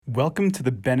Welcome to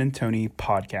the Ben and Tony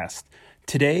podcast.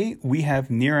 Today we have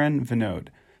Niran Vinod,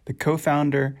 the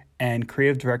co-founder and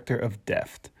creative director of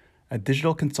Deft, a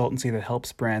digital consultancy that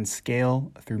helps brands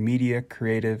scale through media,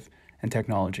 creative, and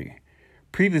technology.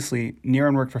 Previously,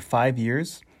 Niran worked for 5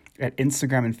 years at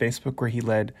Instagram and Facebook, where he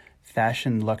led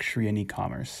fashion, luxury, and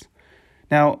e-commerce.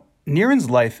 Now, Niran's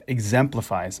life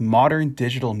exemplifies modern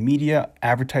digital media,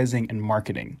 advertising, and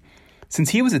marketing.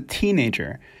 Since he was a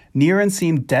teenager, Niran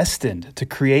seemed destined to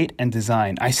create and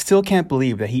design. I still can't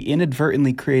believe that he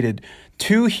inadvertently created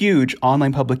 2 huge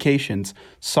online publications,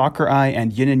 Soccer Eye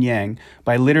and Yin and Yang,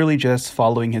 by literally just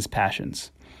following his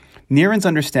passions. Niran's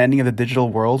understanding of the digital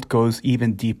world goes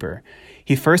even deeper.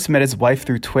 He first met his wife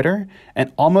through Twitter,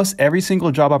 and almost every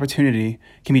single job opportunity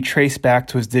can be traced back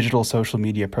to his digital social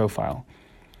media profile.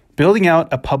 Building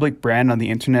out a public brand on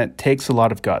the internet takes a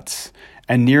lot of guts,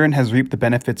 and Niran has reaped the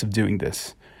benefits of doing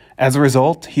this. As a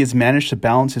result, he has managed to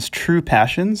balance his true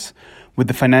passions with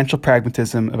the financial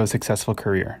pragmatism of a successful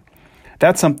career.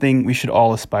 That's something we should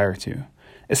all aspire to,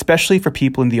 especially for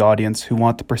people in the audience who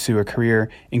want to pursue a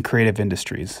career in creative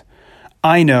industries.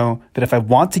 I know that if I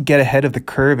want to get ahead of the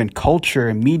curve in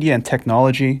culture, media, and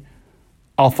technology,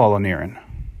 I'll follow Niran.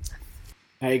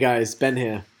 Hey guys, Ben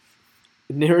here.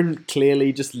 Niran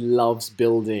clearly just loves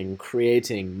building,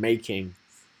 creating, making.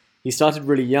 He started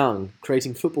really young,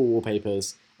 creating football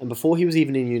wallpapers, and before he was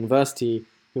even in university,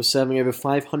 he was serving over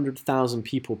 500,000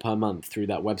 people per month through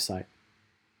that website.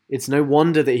 It's no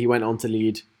wonder that he went on to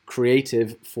lead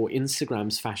creative for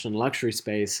Instagram's fashion luxury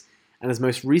space, and has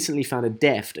most recently founded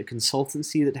Deft, a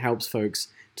consultancy that helps folks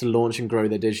to launch and grow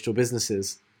their digital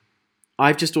businesses.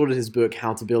 I've just ordered his book,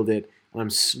 How to Build It, and I'm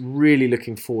really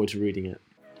looking forward to reading it.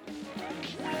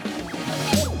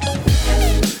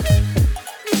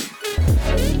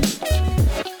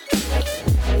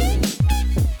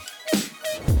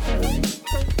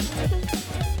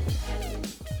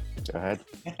 Go ahead.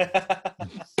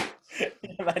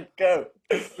 Yeah, man, go.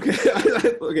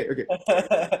 Okay.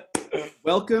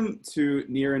 Welcome to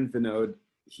Niran Vinod.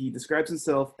 He describes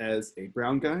himself as a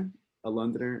brown guy, a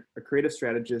Londoner, a creative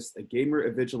strategist, a gamer,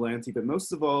 a vigilante, but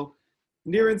most of all,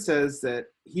 Niran says that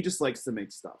he just likes to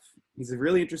make stuff. He's a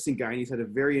really interesting guy, and he's had a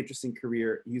very interesting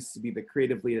career. He used to be the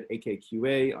creative lead at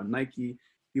AKQA on Nike.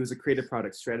 He was a creative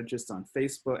product strategist on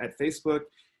Facebook.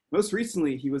 Most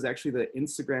recently, he was actually the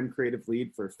Instagram creative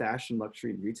lead for fashion,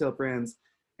 luxury, and retail brands.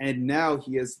 And now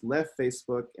he has left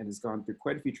Facebook and has gone through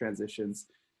quite a few transitions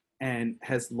and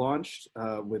has launched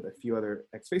with a few other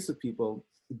ex-Facebook people,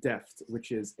 Deft,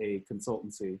 which is a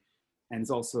consultancy, and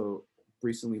has also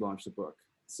recently launched a book.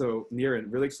 So Niran,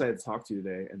 really excited to talk to you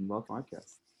today, and welcome to the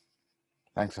podcast.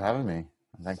 Thanks for having me.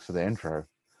 And thanks for the intro.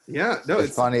 Yeah, no,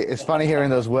 it's funny. It's funny hearing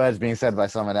those words being said by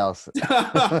someone else.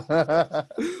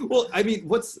 Well, I mean,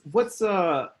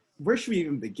 where should we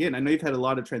even begin? I know you've had a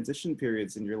lot of transition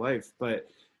periods in your life, but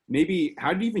maybe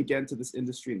how did you even get into this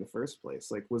industry in the first place?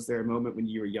 Like, was there a moment when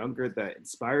you were younger that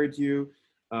inspired you?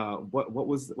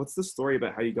 What's the story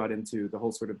about how you got into the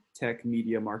whole sort of tech,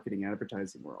 media, marketing,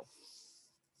 advertising world?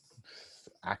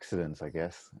 Accidents, I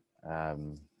guess.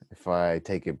 If I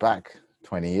take it back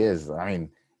 20 years,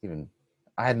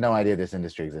 I had no idea this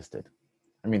industry existed.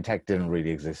 I mean, tech didn't really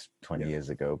exist 20 years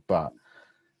ago, but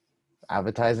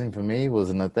advertising for me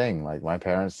wasn't a thing. Like, my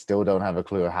parents still don't have a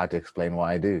clue how to explain what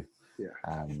I do.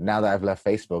 Yeah. Now that I've left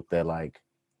Facebook, they're like,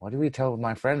 what do we tell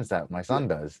my friends that my son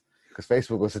does? Because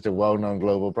Facebook was such a well-known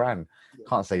global brand.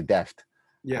 Can't say Deft.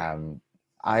 Yeah.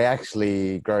 I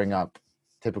actually, growing up,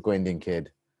 typical Indian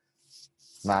kid,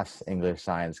 maths, English,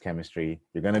 science, chemistry,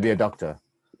 you're going to be a doctor.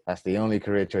 That's the only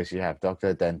career choice you have.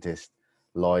 Doctor, dentist,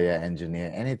 lawyer, engineer,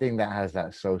 anything that has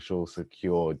that social,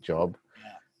 secure job,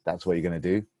 that's what you're going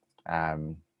to do.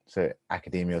 So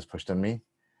academia was pushed on me.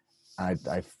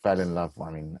 I fell in love.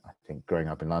 I mean, I think growing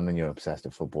up in London, you're obsessed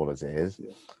with football as it is.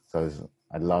 Yeah. So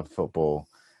I loved football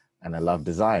and I loved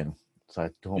design. So I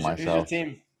taught myself. Who's your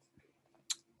team?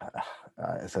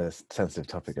 It's a sensitive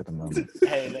topic at the moment.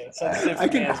 Hey, look, it's sensitive for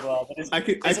me as well. But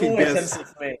it's always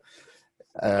sensitive for me.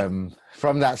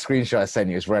 From that screenshot I sent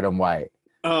you, it's red and white.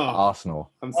 Oh, Arsenal.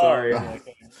 I'm sorry.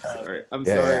 Okay. Sorry. I'm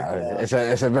yeah, sorry.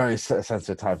 Yeah. It's a very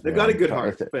sensitive time. They've got a good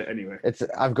heart, but anyway.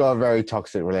 I've got a very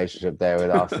toxic relationship there with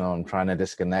Arsenal. I'm trying to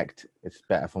disconnect. It's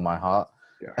better for my heart.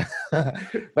 Yeah.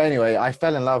 But anyway, I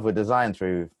fell in love with design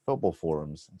through football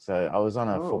forums. So I was on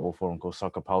a football forum called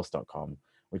soccerpulse.com,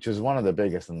 which was one of the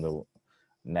biggest in the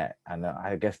net. And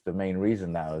I guess the main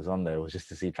reason that I was on there was just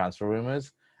to see transfer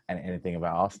rumors and anything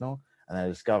about Arsenal. And I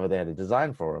discovered they had a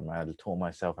design forum. I had taught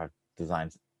myself how to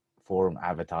design forum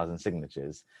avatars and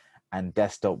signatures and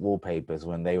desktop wallpapers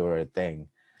when they were a thing.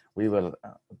 We were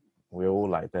all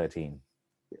like 13.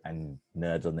 and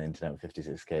nerds on the internet with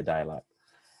 56K dial-up.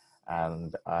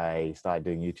 And I started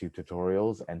doing YouTube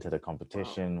tutorials, entered a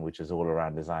competition, which is all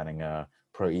around designing a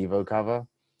Pro Evo cover.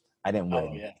 I didn't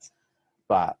win, yes.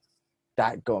 but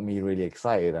that got me really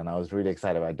excited, and I was really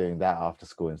excited about doing that after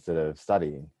school instead of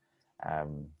studying.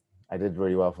 I did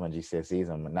really well for my GCSEs,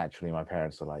 and naturally my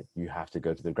parents were like, you have to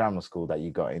go to the grammar school that you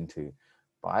got into.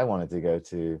 But I wanted to go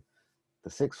to the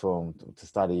sixth form to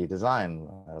study design.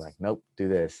 I was like, nope, do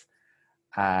this.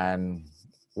 And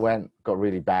got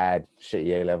really bad,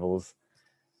 shitty A levels.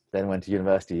 Then went to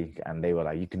university, and they were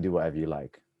like, you can do whatever you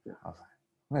like. I was like,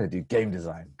 I'm going to do game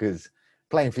design, because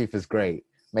playing FIFA is great.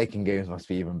 Making games must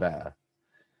be even better.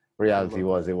 Reality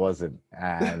was, it wasn't.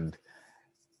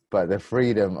 But the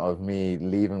freedom of me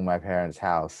leaving my parents'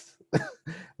 house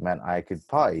meant I could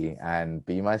party and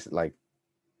be just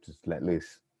let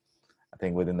loose. I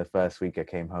think within the first week, I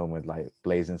came home with like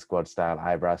Blazing Squad style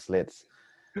eyebrow slits.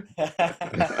 What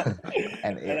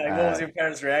was your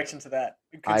parents' reaction to that?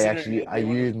 I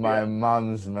used my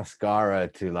mum's mascara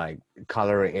to like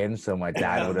color it in, so my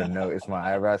dad wouldn't notice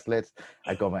my eyebrow slits.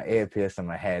 I got my ear pierced and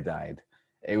my hair dyed.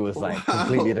 It was like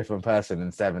completely different person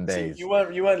in 7 days. So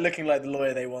you weren't looking like the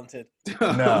lawyer they wanted.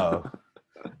 No,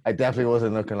 I definitely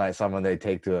wasn't looking like someone they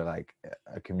take to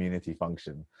a community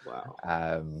function. Wow.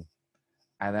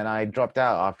 And then I dropped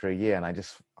out after a year, and I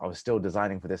was still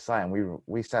designing for this site, and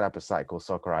we set up a site called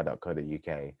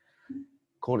soccereye.co.uk.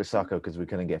 Called it soccer because we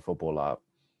couldn't get football up,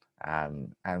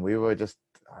 and we were just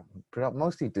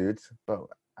mostly dudes, but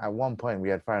at one point we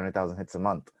had 500,000 hits a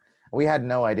month. We had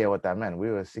no idea what that meant. We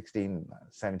were 16,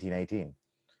 17, 18.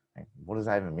 Like, what does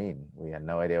that even mean? We had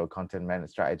no idea what content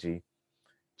meant, strategy,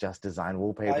 just design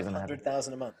wallpapers.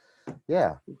 500,000 a month.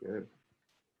 Yeah. Good.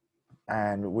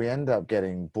 And we ended up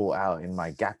getting bought out in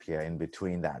my gap year in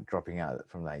between that, dropping out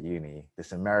from that uni.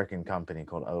 This American company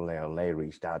called Ole Ole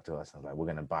reached out to us and was like, we're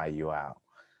going to buy you out.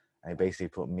 And they basically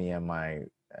put me and my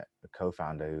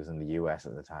co-founder, who was in the US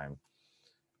at the time,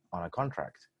 on a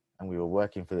contract. And we were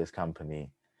working for this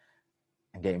company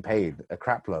and getting paid a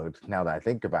crap load. Now that I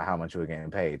think about how much we were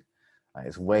getting paid,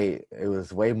 it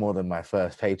was way more than my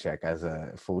first paycheck as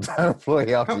a full-time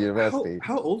employee after university.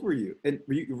 How old were you? And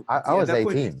I was 18.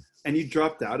 Point, and you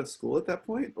dropped out of school at that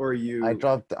point, or you? I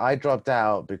dropped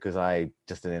out because I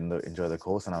just didn't enjoy the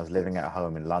course, and I was living at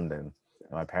home in London,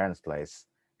 in my parents' place,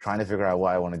 trying to figure out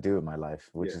what I want to do with my life,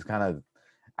 which is kind of,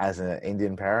 as an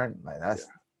Indian parent, like that's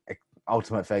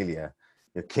ultimate failure.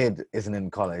 Your kid isn't in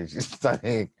college, he's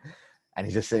studying, and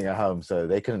he's just sitting at home. So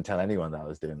they couldn't tell anyone that I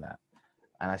was doing that.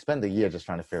 And I spent the year just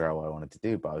trying to figure out what I wanted to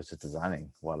do, but I was just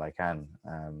designing while I can,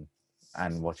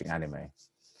 and watching anime.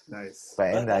 Nice.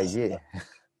 But in that year...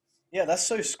 Yeah, that's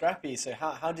so scrappy. So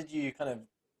how did you kind of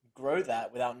grow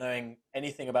that without knowing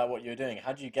anything about what you were doing?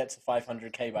 How did you get to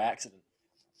 500K by accident?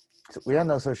 We had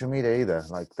no social media either.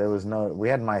 Like we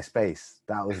had MySpace.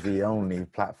 That was the only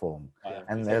platform.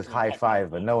 And there's High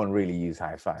Five, but no one really used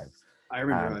High Five. I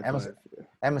remember High Five.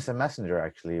 MSN Messenger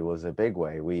actually was a big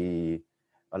way.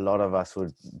 A lot of us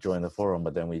would join the forum,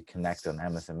 but then we connect on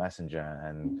MSN Messenger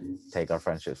and take our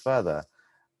friendships further.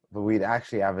 But we'd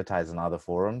actually advertise on other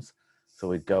forums. So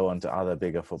we'd go onto other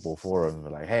bigger football forums. We're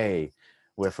like, hey,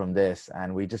 we're from this.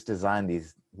 And we just designed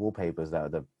these wallpapers that are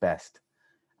the best.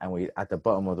 And we, at the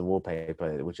bottom of the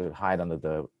wallpaper, which would hide under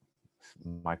the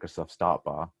Microsoft start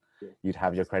bar, you'd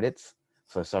have your credits.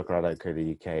 So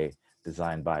soccer.co.uk,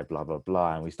 designed by blah, blah,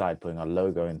 blah. And we started putting our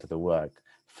logo into the work,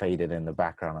 faded in the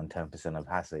background on 10%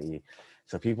 opacity.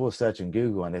 So people were searching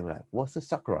Google and they were like, what's the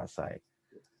Soccer site?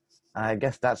 And I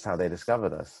guess that's how they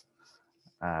discovered us.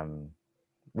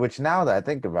 Which now that I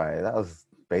think about it, that was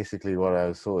basically what I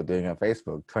was sort of doing on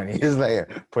Facebook 20 years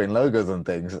later, putting logos on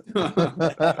things.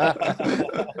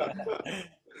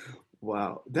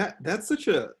 Wow. That's such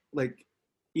a, like,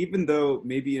 even though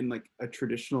maybe in like a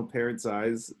traditional parent's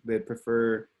eyes, they'd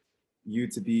prefer you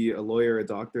to be a lawyer, a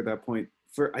doctor at that point.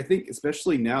 I think,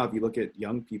 especially now, if you look at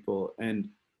young people and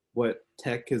what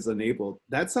tech has enabled,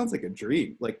 that sounds like a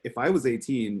dream. Like if I was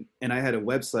 18 and I had a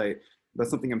website about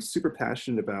something I'm super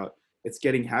passionate about, it's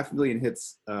getting 500,000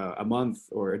 hits a month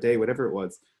or a day, whatever it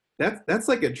was. That's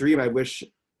like a dream I wish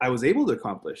I was able to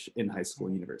accomplish in high school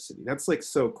and university. That's like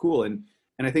so cool. And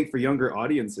I think for younger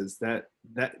audiences,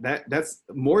 that's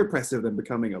more impressive than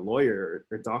becoming a lawyer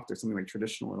or doctor, something like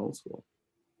traditional and old school.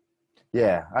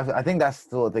 Yeah, I think that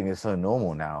sort of thing is so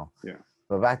normal now. Yeah.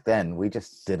 But back then, we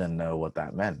just didn't know what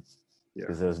that meant.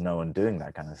 Because there was no one doing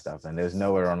that kind of stuff, and there's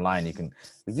nowhere online YouTube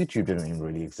didn't even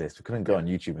really exist. We couldn't go on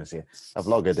YouTube and say a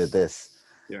vlogger did this.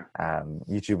 Yeah.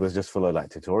 YouTube was just full of like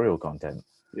tutorial content.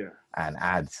 Yeah. And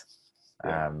ads.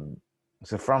 Yeah.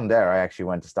 So from there, I actually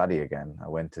went to study again. I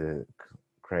went to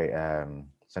create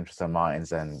Central St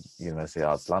Martin's and University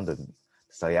of Arts London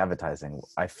to study advertising.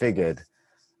 I figured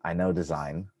I know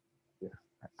design, Yeah.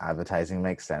 advertising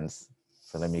makes sense,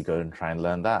 so let me go and try and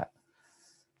learn that.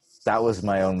 That was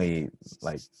my only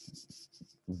like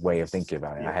way of thinking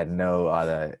about it. Yeah. I had no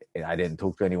other. I didn't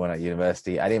talk to anyone at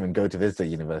university. I didn't even go to visit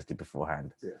university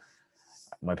beforehand. Yeah.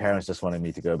 My parents just wanted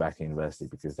me to go back to university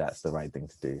because that's the right thing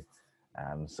to do.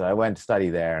 So I went to study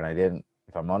there, and I didn't.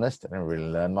 If I'm honest, I didn't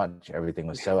really learn much. Everything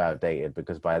was so outdated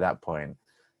because by that point,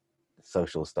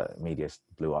 social media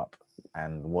blew up,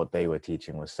 and what they were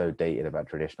teaching was so dated about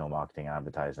traditional marketing and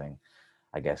advertising.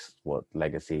 I guess what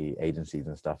legacy agencies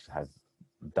and stuff have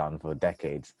done for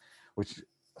decades, which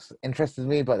interested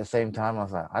me, but at the same time I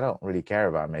was like, I don't really care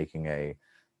about making a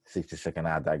 60-second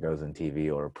ad that goes on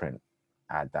TV or a print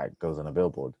ad that goes on a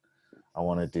billboard. I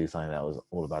want to do something that was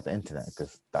all about the internet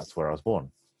because that's where I was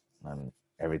born, and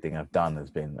everything I've done has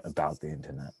been about the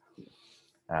internet.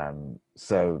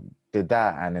 So did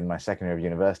that, and in my second year of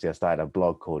university I started a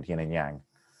blog called Yin and Yang.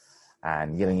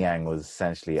 And Yin and Yang was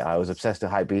essentially, I was obsessed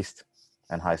with hypebeast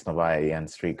and high snobiety and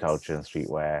street culture and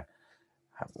streetwear.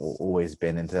 I've always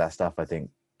been into that stuff, I think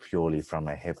purely from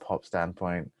a hip hop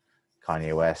standpoint.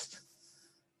 Kanye West,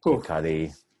 Kid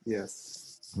Cudi, Yes.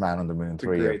 Man on the Moon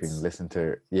 3, I've been listening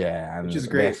to. Yeah, and which is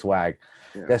great. Their swag.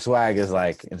 Yeah. Their swag has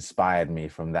like inspired me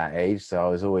from that age. So I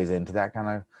was always into that kind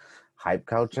of hype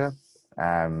culture.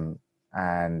 And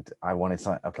I wanted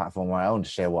a platform of my own to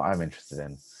share what I'm interested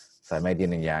in. So I made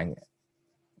Yin and Yang.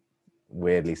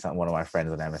 Weirdly, one of my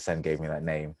friends on MSN gave me that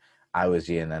name. I was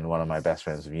Yin, and one of my best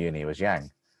friends from uni was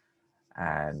Yang.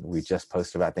 And we just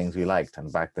posted about things we liked.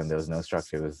 And back then there was no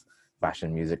structure. It was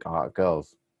fashion, music, art,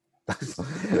 girls.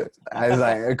 I was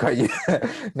like,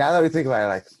 now that we think about it,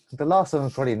 like the last one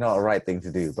was probably not a right thing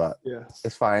to do, but yeah,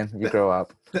 it's fine. You grow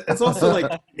up. It's also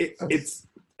like it's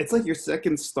like your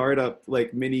second startup,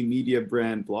 like mini media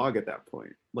brand blog at that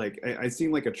point. Like I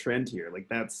seen like a trend here. Like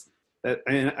that.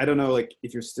 And I don't know, like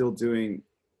if you're still doing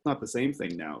not the same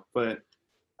thing now, but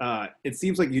it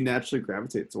seems like you naturally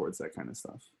gravitate towards that kind of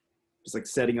stuff. Just like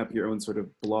setting up your own sort of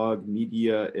blog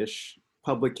media-ish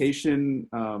publication,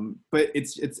 but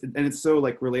it's so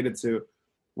like related to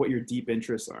what your deep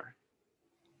interests are.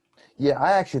 Yeah,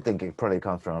 I actually think it probably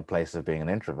comes from a place of being an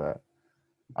introvert.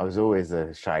 I was always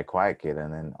a shy, quiet kid,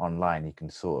 and then online you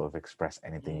can sort of express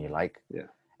anything you like. Yeah.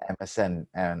 MSN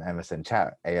and MSN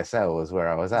chat, ASL was where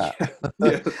I was at.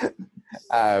 Yeah.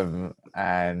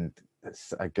 And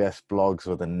I guess blogs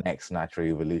were the next natural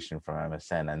evolution from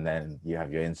MSN, and then you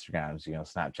have your Instagrams,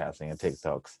 Snapchats and your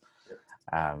TikToks.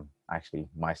 Actually,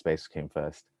 MySpace came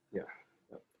first. Yeah.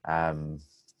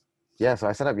 So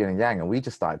I set up Yin and Yang, and we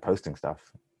just started posting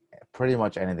stuff, pretty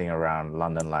much anything around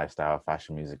London lifestyle,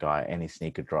 fashion, music, art, any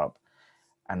sneaker drop.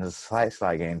 And the site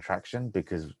started getting traction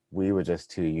because we were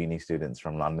just two uni students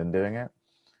from London doing it.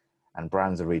 And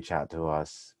brands would reach out to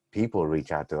us. People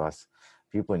reach out to us.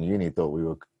 People in uni thought we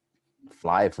would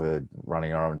fly for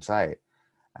running our own site.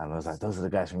 And I was like, those are the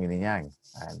guys from Yin and Yang.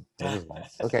 And it was like,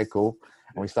 okay, cool.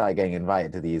 And we started getting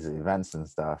invited to these events and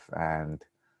stuff, and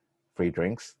free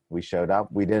drinks. We showed up.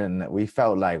 We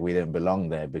felt like we didn't belong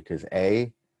there because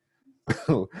we're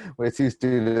two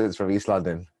students from East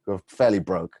London who are fairly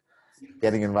broke,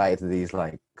 getting invited to these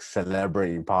like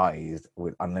celebrity parties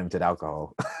with unlimited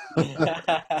alcohol.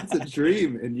 It's a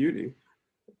dream in uni.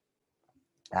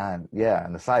 And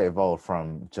the site evolved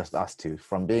from just us two,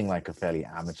 from being like a fairly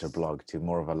amateur blog to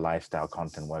more of a lifestyle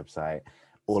content website,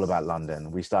 all about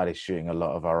London. We started shooting a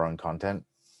lot of our own content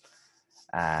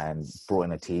and brought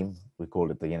in a team. We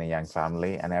called it the Yin and Yang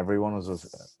family, and everyone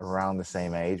was around the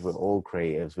same age. We're all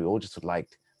creatives. We all just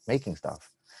liked making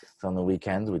stuff. So on the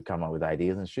weekends, we'd come up with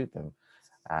ideas and shoot them.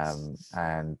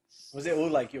 And was it all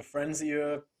like your friends that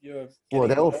you're well,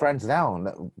 they're all friends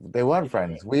now. They weren't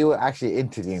friends. We were actually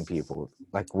interviewing people,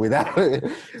 like without we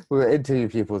were interviewing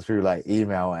people through like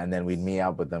email, and then we'd meet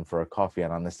up with them for a coffee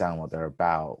and understand what they're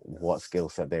about, what skill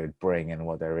set they would bring and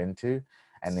what they're into.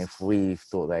 And if we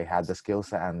thought they had the skill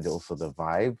set and also the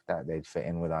vibe that they'd fit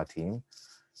in with our team,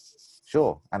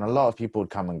 sure. And a lot of people would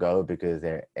come and go because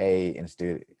they're in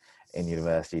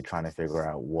university trying to figure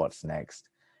out what's next.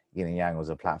 Yin and Yang was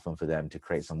a platform for them to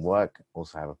create some work,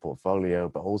 also have a portfolio,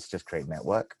 but also just create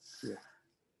network. Yeah.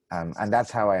 And that's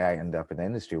how I ended up in the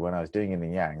industry. When I was doing Yin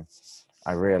and Yang,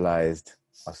 I realized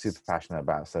I was super passionate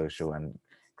about social and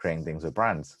creating things with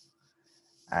brands.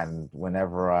 And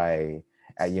whenever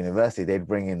at university, they'd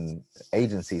bring in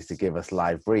agencies to give us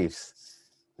live briefs.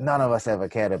 None of us ever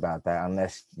cared about that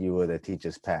unless you were the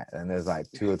teacher's pet. And there's like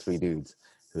 2 or 3 dudes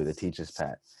who are the teacher's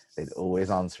pet. They'd always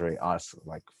ask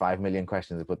like 5 million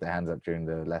questions and put their hands up during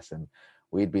the lesson.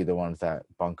 we'd be the ones that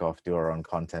bunk off, do our own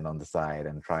content on the side,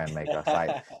 and try and make our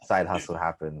side hustle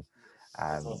happen.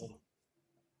 That's Um, awesome.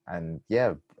 and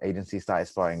yeah, agencies started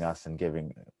spotting us and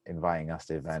inviting us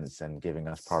to events and giving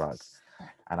us products.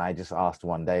 And I just asked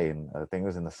one day, and I think it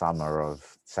was in the summer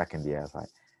of second year, I was like,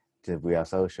 did We Are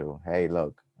Social, hey,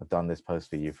 look, I've done this post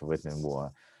for you for Vitamin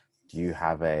Water. Do you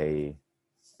have a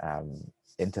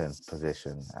intern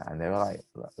position? And they were like,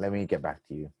 let me get back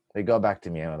to you. They got back to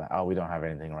me and were like, oh, we don't have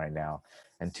anything right now.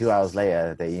 And 2 hours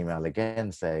later, they emailed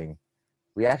again saying,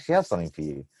 we actually have something for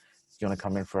you. Do you want to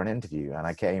come in for an interview? And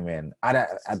I came in.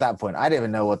 At that point, I didn't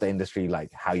even know what the industry,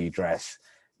 like how you dress,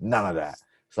 none of that.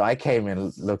 So I came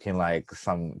in looking like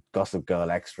some Gossip Girl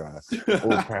extra,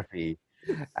 all preppy.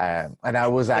 And I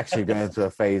was actually going through a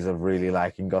phase of really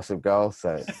liking Gossip Girl.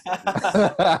 So,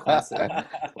 Classic.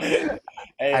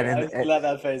 Hey, and I still have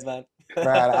that phase, man.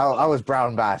 man, I was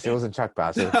Brown Bass. It wasn't Chuck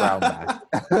Bass. It was Brown Bass.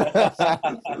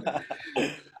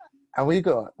 And we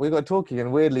got talking,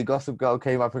 and weirdly, Gossip Girl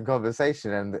came up in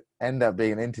conversation, and ended up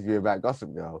being an interview about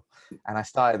Gossip Girl. And I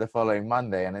started the following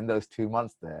Monday, and in those 2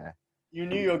 months there, You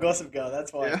knew your Gossip Girl,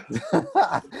 that's why.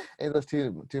 Yeah. in those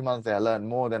two months there, I learned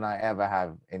more than I ever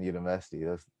have in university.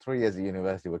 Those 3 years of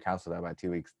university were cancelled out by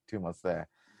 2 months there.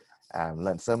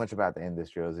 Learned so much about the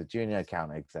industry. I was a junior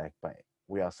account exec, but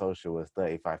We Are Social was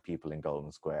 35 people in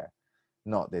Golden Square,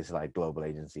 not this like global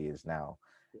agency is now.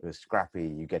 It was scrappy.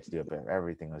 You get to do a bit of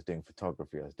everything. I was doing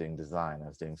photography, I was doing design, I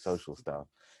was doing social stuff,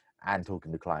 and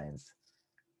talking to clients,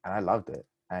 and I loved it.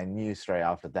 I knew straight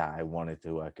after that I wanted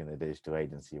to work in the digital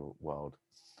agency world.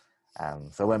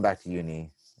 So I went back to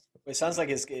uni. It sounds like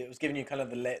it was giving you kind of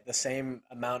the same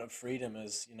amount of freedom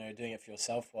as, doing it for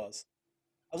yourself was.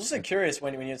 I was also curious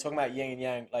when you're talking about yin and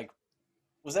yang, like,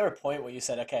 was there a point where you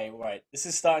said, okay, right, this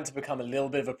is starting to become a little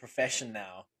bit of a profession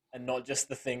now and not just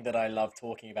the thing that I love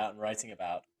talking about and writing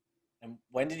about? And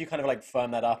when did you kind of like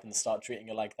firm that up and start treating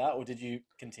it like that? Or did you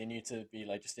continue to be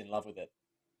like just in love with it?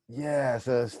 Yeah,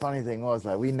 so the funny thing was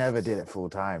like we never did it full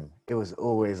time. It was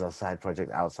always a side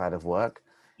project outside of work.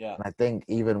 Yeah. And I think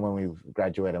even when we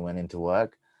graduated and went into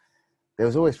work, there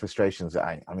was always frustrations.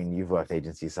 I mean, you've worked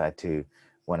agency side too.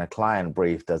 When a client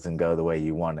brief doesn't go the way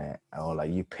you want it, or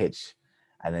like you pitch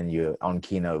and then you're on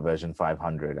Keynote version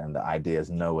 500 and the idea is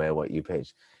nowhere what you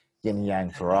pitch. Yin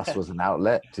Yang for us was an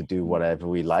outlet to do whatever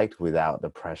we liked without the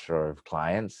pressure of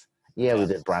clients. Yeah, we Yeah.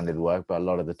 did branded work, but a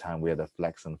lot of the time we had the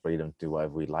flex and freedom to do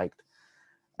whatever we liked.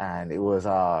 And it was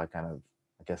our kind of,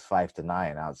 I guess, 5 to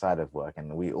 9 outside of work,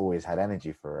 and we always had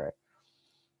energy for it.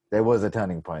 There was a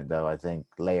turning point, though. I think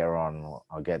later on,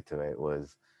 I'll get to it,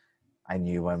 was I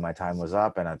knew when my time was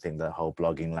up, and I think the whole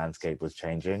blogging landscape was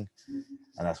changing. And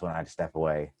that's when I had to step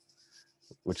away,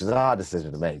 which is a hard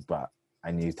decision to make, but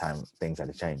I knew things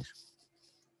had to change.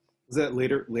 Was that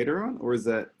later on, or is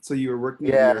that so you were working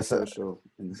at Yeah, VR Social?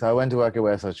 so I went to work at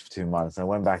Websearch for 2 months. I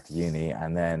went back to uni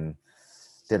and then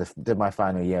did my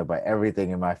final year, but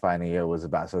everything in my final year was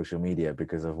about social media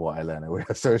because of what I learned at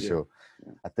Web Social.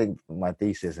 Yeah. I think my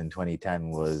thesis in 2010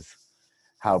 was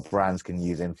how brands can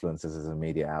use influencers as a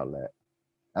media outlet.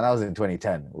 And that was in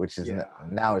 2010, which is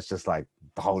now it's just like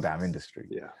the whole damn industry.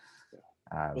 Yeah.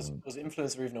 Was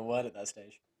influencer even a word at that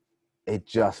stage? It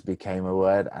just became a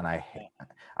word, and Yeah.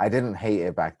 I didn't hate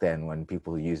it back then when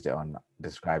people used it on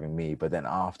describing me, but then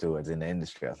afterwards in the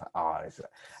industry, I was like, oh,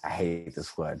 I hate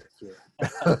this word.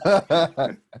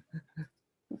 Yeah.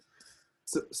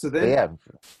 So then,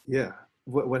 yeah,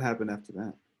 what happened after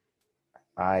that?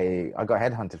 I got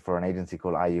headhunted for an agency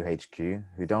called IUHQ,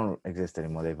 who don't exist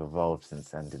anymore. They've evolved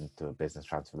since then into a business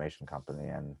transformation company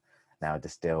and now a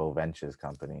Distill Ventures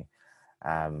company.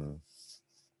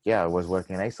 I was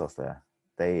working in ASOS there.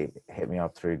 They hit me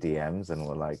up through DMs and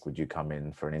were like, would you come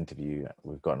in for an interview?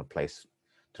 We've got a place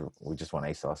we just want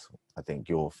ASOS. I think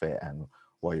you'll fit and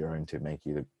what you're into make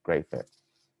you the great fit.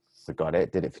 We got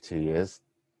it, did it for 2 years.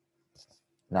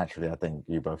 Naturally, I think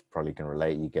you both probably can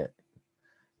relate.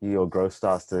 Your growth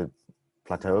starts to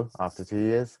plateau after 2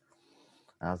 years.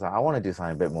 And I was like, I want to do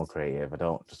something a bit more creative. I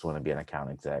don't just want to be an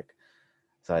account exec.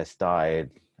 So I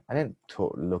didn't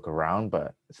look around,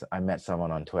 but I met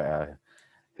someone on Twitter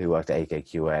who worked at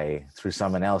AKQA. Through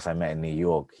someone else I met in New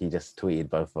York, he just tweeted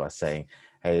both of us saying,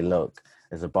 hey, look,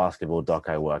 there's a basketball doc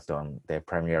I worked on. They're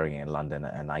premiering it in London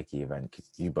at a Nike event.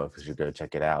 You both should go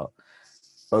check it out.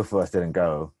 Both of us didn't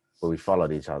go, but we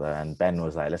followed each other. And Ben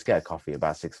was like, let's get a coffee.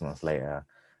 About 6 months later,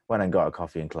 went and got a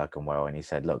coffee in Clerkenwell, and he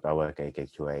said, look, I work at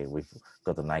AKQA. We've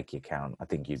got the Nike account. I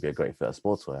think you'd be a great fit at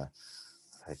sportswear.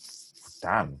 Like,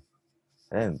 damn.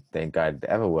 I didn't think I'd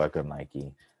ever work on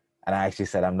Nike. And I actually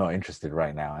said, I'm not interested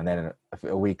right now. And then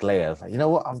a week later, I was like, you know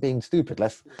what? I'm being stupid.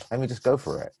 Let me just go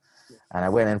for it. And I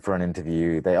went in for an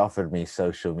interview. They offered me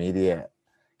social media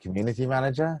community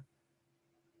manager.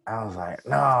 I was like,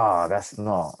 no, that's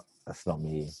not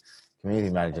me. Community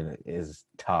management is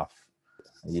tough.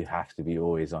 You have to be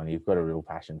always on. You've got a real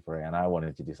passion for it. And I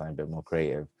wanted to do something a bit more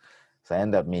creative. So I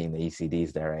ended up meeting the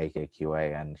ECDs there at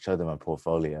AKQA and showed them a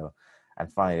portfolio.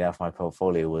 And finally enough, my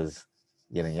portfolio was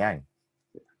yin and yang.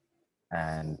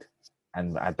 And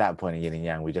at that point in yin and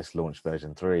yang, we just launched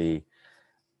version 3.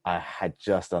 I had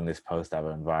just done this post that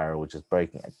went viral, which is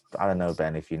breaking. I don't know,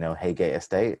 Ben, if you know Haygate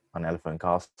Estate on Elephant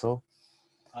Castle.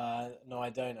 No, I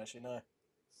don't actually know.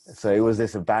 So it was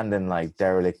this abandoned, like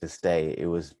derelict estate. It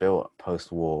was built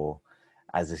post-war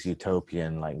as this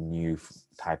utopian, like new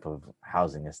type of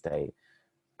housing estate.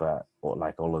 But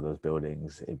like all of those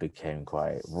buildings, it became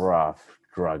quite rough,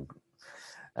 drug-ridden,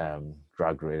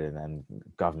 and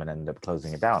government ended up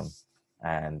closing it down.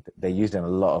 And they used in a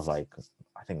lot of like,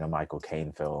 I think a Michael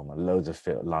Caine film, and loads of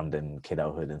London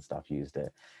kidulthood and stuff used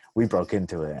it. We broke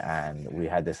into it, and we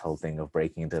had this whole thing of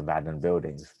breaking into abandoned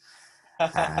buildings.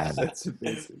 And That's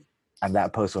amazing. And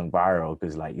that post went viral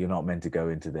because like you're not meant to go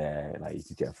into there, like you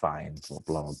could get fined, blah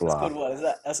blah That's blah. called what? Is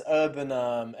that? That's urban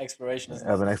exploration, isn't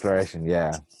Urban it? exploration,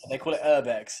 yeah, They call it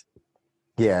urbex.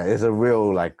 yeah. There's a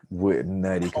real like weird,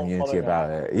 nerdy Cult community following about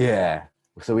it, yeah.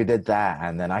 So we did that,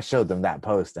 and then I showed them that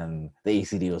post, and the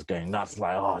ECD was going nuts,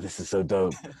 like, "Oh, this is so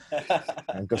dope!"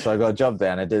 And so I got a job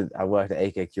there, and I worked at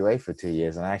AKQA for 2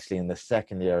 years, and actually in the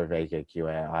second year of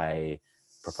AKQA, I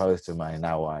proposed to my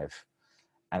now wife.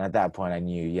 And at that point, I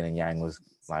knew yin and yang was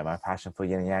like my passion for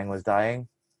yin and yang was dying,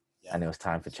 Yeah. and it was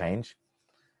time for change.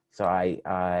 So I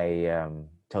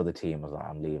told the team, I was like,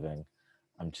 I'm leaving.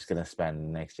 I'm just gonna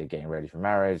spend next year getting ready for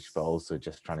marriage, but also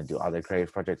just trying to do other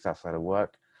creative projects outside of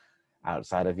work,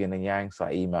 outside of yin and yang. So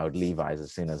I emailed Levi's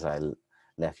as soon as I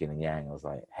left yin and yang. I was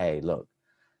like, hey, look,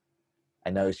 I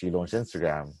noticed you launched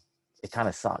Instagram. It kind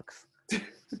of sucks.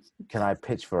 Can I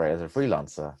pitch for it as a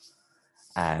freelancer?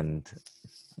 And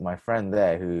my friend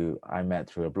there, who I met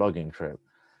through a blogging trip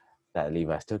that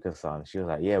Levi's took us on, she was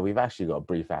like, yeah, we've actually got a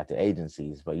brief out to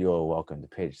agencies, but you're welcome to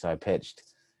pitch. So I pitched.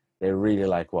 They really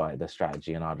like what the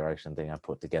strategy and art direction thing I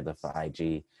put together for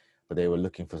IG, but they were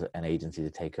looking for an agency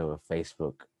to take over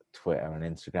Facebook, Twitter, and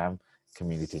Instagram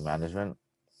community management.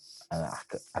 And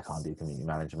I can't do community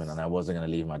management, and I wasn't going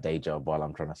to leave my day job while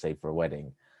I'm trying to save for a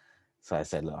wedding. So I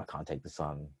said, look, I can't take this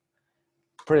on.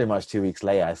 Pretty much 2 weeks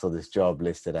later, I saw this job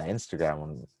listed at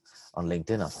Instagram on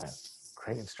LinkedIn. I was like,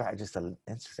 creative strategist on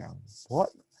Instagram. What?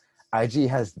 IG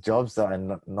has jobs that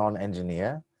are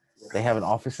non-engineer. They have an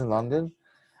office in London.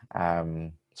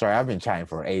 Sorry, I've been chatting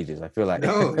for ages. I feel like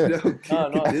No,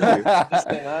 continue.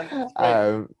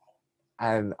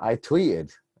 And I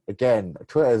tweeted again.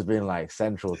 Twitter has been like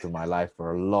central to my life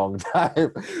for a long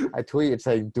time. I tweeted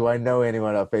saying, "Do I know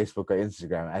anyone on Facebook or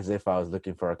Instagram?" As if I was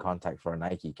looking for a contact for a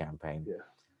Nike campaign. Yeah.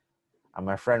 And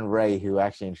my friend Ray, who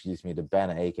actually introduced me to Ben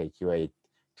at AKQA,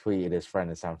 tweeted his friend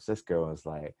in San Francisco and was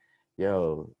like,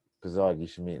 "Yo, Bazard, you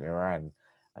should meet Niran.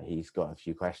 He's got a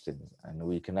few questions." And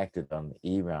we connected on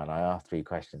email, and I asked 3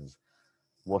 questions.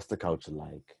 What's the culture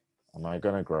like? Am I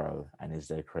going to grow? And is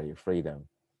there creative freedom?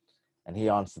 And he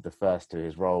answered the first 2.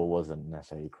 His role wasn't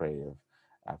necessarily creative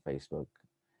at Facebook.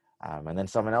 And then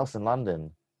someone else in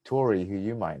London, Tori, who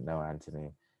you might know,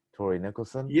 Anthony, Tori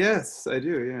Nicholson. Yes, I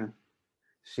do, yeah.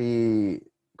 She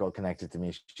got connected to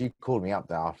me. She called me up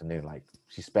that afternoon. Like,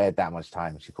 she spared that much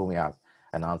time. She called me up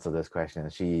and answered those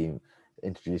questions. She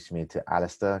introduced me to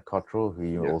Alistair Cottrell, who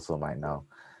you also might know,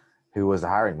 who was the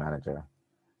hiring manager.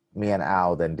 Me and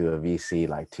Al then do a VC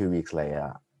like 2 weeks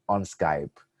later on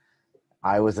Skype.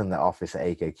 I was in the office at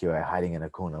AKQA hiding in a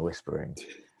corner whispering.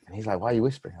 And he's like, "Why are you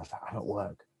whispering?" I was like, "I'm at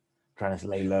work, trying to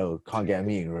lay low, can't get a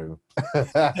meeting room."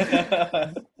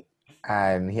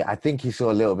 And I think he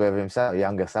saw a little bit of himself,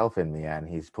 younger self in me, and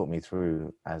he's put me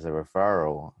through as a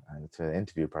referral and to an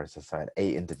interview process. I had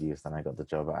 8 interviews, then I got the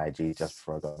job at IG just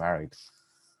before I got married.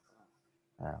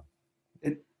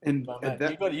 And Oh, at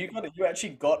man, that, you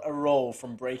actually got a role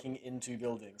from breaking into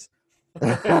buildings.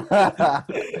 I'm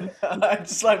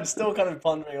still kind of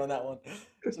pondering on that one.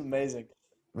 It's amazing.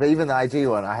 But even the IG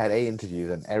one, I had 8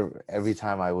 interviews, and every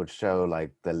time I would show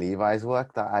like the Levi's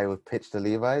work that I would pitch to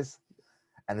Levi's,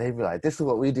 and they'd be like, "This is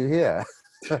what we do here."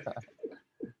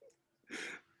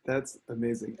 that's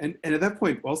amazing. And at that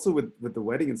point, also with the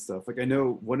wedding and stuff, like I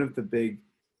know one of the big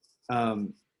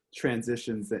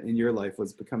transitions that in your life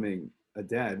was becoming a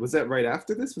dad. Was that right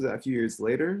after this? Was that a few years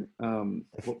later?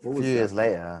 What was A few years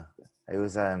later. It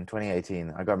was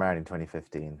 2018. I got married in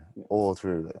 2015. Yeah. All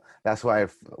through. That's why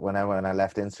when I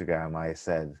left Instagram, I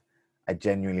said I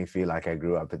genuinely feel like I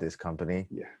grew up at this company.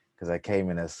 Yeah. Because I came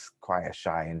in as quite a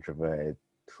shy, introverted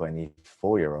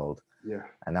 24-year-old, Yeah.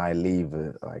 and I leave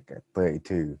at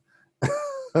 32.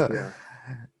 Yeah.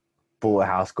 Bought a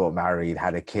house, got married,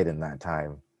 had a kid in that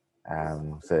time.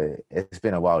 So it's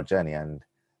been a wild journey, and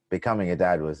becoming a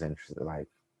dad was interesting. Like,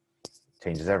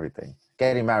 changes everything.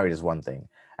 Getting married is one thing,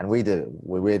 and we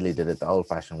weirdly did it the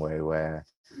old-fashioned way, where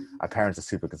our parents are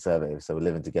super conservative, so we're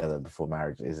living together before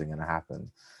marriage isn't going to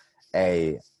happen.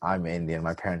 I'm Indian.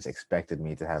 My parents expected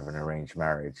me to have an arranged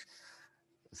marriage.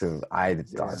 So I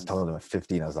told them at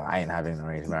 15, I was like, I ain't having an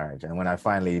arranged marriage. And when I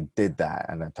finally did that,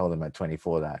 and I told them at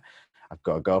 24 that I've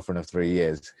got a girlfriend of 3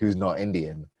 years who's not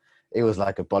Indian, it was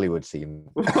like a Bollywood scene.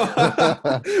 What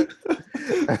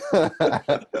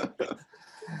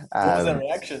was their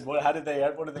reaction? What did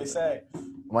they say?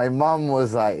 My mom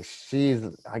was like,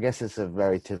 I guess it's a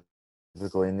very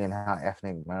typical Indian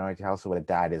ethnic minority household where the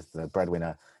dad is the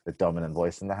breadwinner, the dominant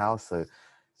voice in the house. So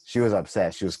she was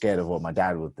upset. She was scared of what my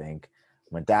dad would think.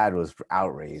 My dad was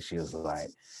outraged. She was like,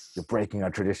 you're breaking our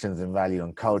traditions and value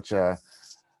and culture.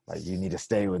 Like, you need to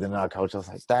stay within our culture. I was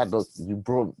like, Dad, look,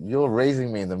 you're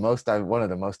raising me in one of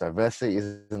the most diverse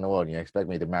cities in the world. And you expect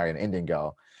me to marry an Indian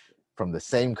girl from the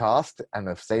same caste and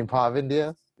the same part of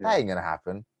India? That ain't gonna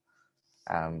happen.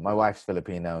 My wife's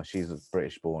Filipino. She's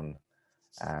British born.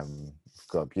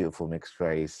 Got a beautiful mixed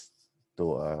race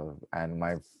daughter. And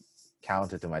my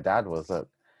counter to my dad was, look,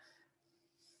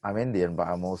 I'm Indian, but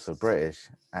I'm also British,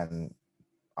 and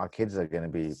our kids are going to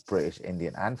be British,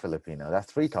 Indian, and Filipino.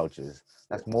 That's 3 cultures.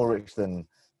 That's more rich than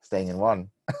staying in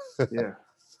one. Yeah.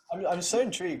 I'm so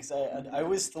intrigued because I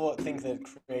always think that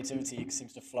creativity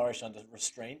seems to flourish under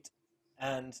restraint.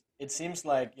 And it seems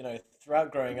like,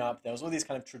 throughout growing up, there was all these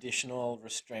kind of traditional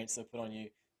restraints that were put on you.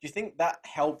 Do you think that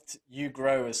helped you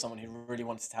grow as someone who really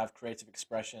wanted to have creative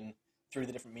expression through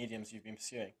the different mediums you've been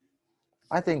pursuing?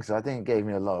 I think so. I think it gave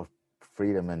me a lot of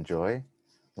freedom and joy.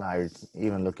 Like,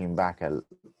 even looking back at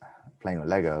playing with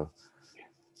Lego,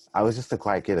 I was just a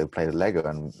quiet kid who played with Lego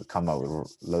and come up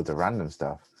with loads of random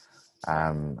stuff.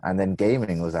 And then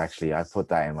gaming was actually, I put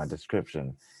that in my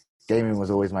description. Gaming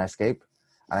was always my escape.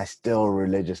 And I still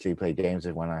religiously play games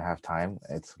when I have time.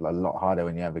 It's a lot harder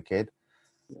when you have a kid.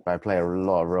 But I play a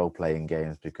lot of role-playing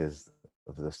games because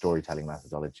of the storytelling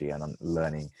methodology, and I'm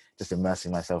learning, just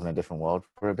immersing myself in a different world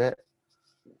for a bit.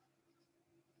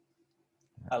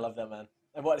 I love that, man.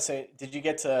 And so did you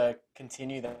get to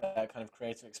continue that kind of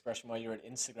creative expression while you were at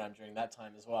Instagram during that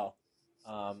time as well?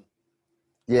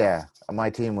 Yeah, I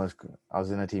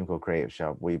was in a team called Creative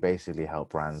Shop. We basically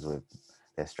help brands with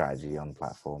their strategy on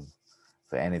platform.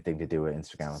 So anything to do with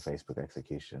Instagram and Facebook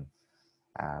execution.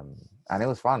 And it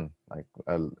was fun. Like,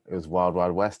 it was wild,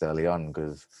 wild west early on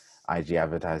because IG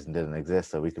advertising didn't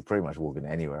exist. So we could pretty much walk in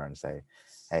anywhere and say,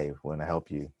 hey, we want to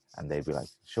help you. And they'd be like,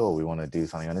 sure, we want to do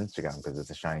something on Instagram because it's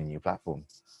a shiny new platform.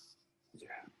 Yeah,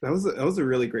 that was a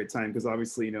really great time because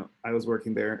obviously, I was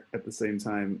working there at the same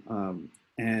time.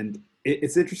 And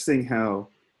it's interesting how,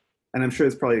 and I'm sure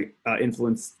it's probably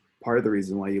influenced part of the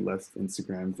reason why you left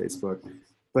Instagram, Facebook,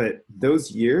 but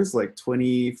those years, like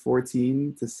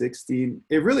 2014 to 16,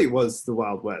 it really was the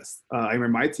Wild West. I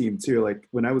remember my team too, like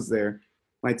when I was there,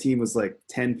 my team was like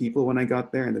 10 people when I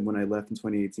got there. And then when I left in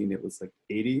 2018, it was like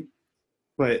 80.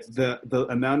 But the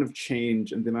amount of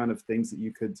change and the amount of things that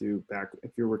you could do back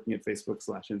if you're working at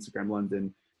Facebook/Instagram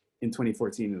London in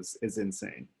 2014 is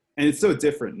insane. And it's so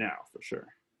different now, for sure.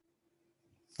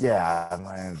 Yeah,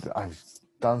 man, I've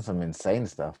done some insane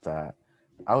stuff that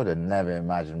I would have never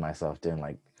imagined myself doing,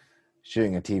 like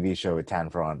shooting a TV show with Tan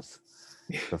France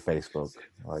for Facebook.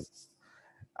 Like,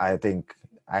 I think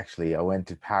actually I went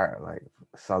to Paris, like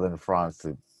southern France,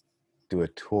 to do a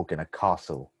talk in a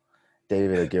castle,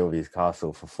 David Ogilvy's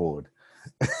castle for Ford.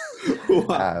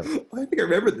 Wow. I think I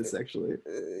remember this actually.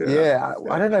 Yeah,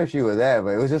 I don't know if you were there, but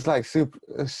it was just like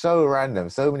so random,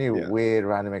 so many weird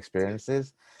random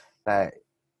experiences that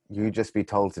you'd just be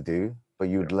told to do, but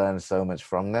you'd learn so much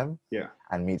from them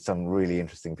and meet some really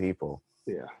interesting people.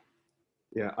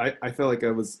 Yeah, I felt like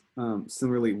I was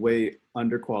similarly way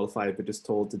underqualified, but just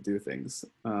told to do things.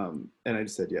 And I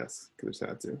just said yes, because I just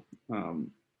had to.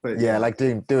 But yeah, like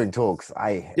doing talks.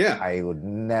 I would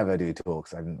never do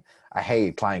talks. I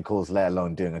hate client calls, let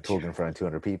alone doing a talk in front of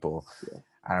 200 people. Yeah.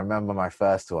 I remember my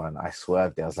first one, I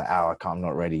swerved it. I was like, I'm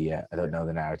not ready yet. I don't know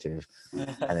the narrative.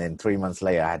 And then 3 months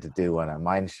later, I had to do one at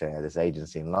Mindshare, this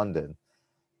agency in London.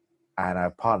 And I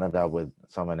partnered up with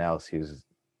someone else who's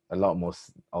a lot more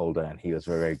older, and he was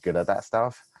very, very good at that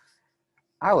stuff.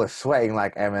 I was sweating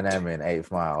like Eminem in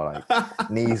 8th Mile, like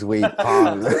knees weak,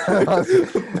 palms.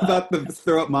 About to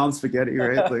throw up mom's spaghetti,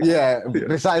 right? Like,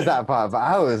 besides that part, but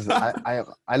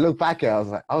I look back at it, I was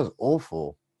like, I was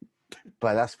awful.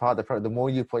 But that's part of the the more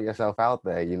you put yourself out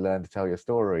there, you learn to tell your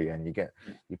story, and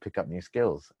you pick up new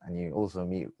skills, and you also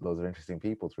meet loads of interesting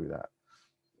people through that.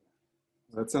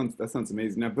 That sounds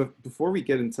amazing. Now, but before we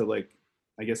get into like,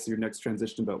 I guess your next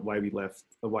transition about why you left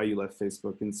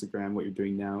Facebook, Instagram, what you're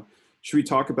doing now, should we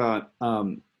talk about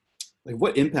like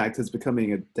what impact has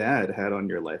becoming a dad had on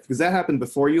your life? Because that happened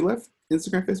before you left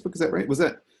Instagram, Facebook. Is that right? Was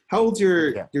that how old's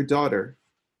Yeah, your daughter?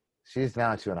 she's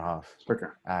now 2.5. Okay.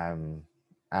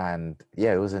 And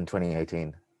yeah, it was in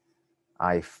 2018.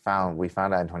 We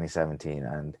found out in 2017,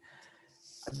 and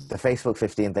the Facebook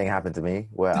 15 thing happened to me,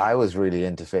 where I was really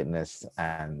into fitness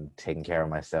and taking care of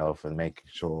myself and making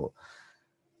sure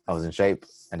I was in shape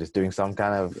and just doing some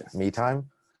kind of me time.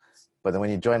 But then when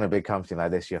you join a big company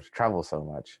like this, you have to travel so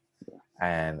much.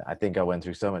 And I think I went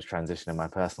through so much transition in my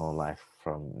personal life,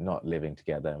 from not living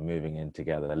together, moving in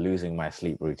together, losing my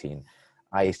sleep routine.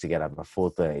 I used to get up at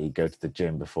 4:30, go to the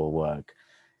gym before work.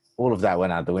 All of that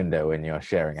went out the window when you're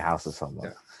sharing a house with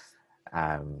someone.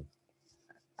 Um,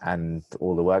 and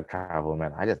all the work travel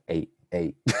meant I just ate.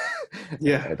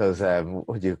 Yeah. Those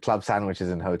club sandwiches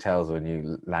in hotels when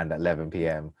you land at 11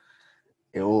 p.m.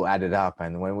 It all added up.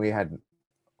 And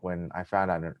when I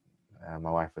found out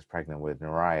my wife was pregnant with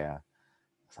Naraya,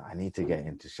 so I need to get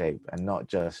into shape, and not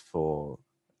just for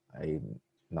a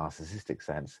narcissistic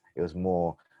sense. It was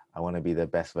more, I want to be the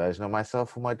best version of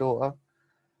myself for my daughter,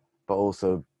 but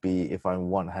also if I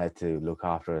want her to look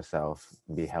after herself,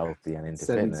 be healthy and into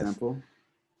Set an fitness. example.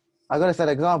 I got to set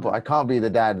an example. I can't be the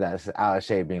dad that's out of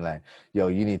shape being like, yo,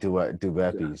 you need to do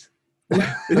burpees.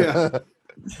 Yeah.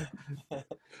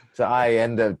 So I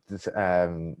ended up,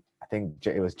 I think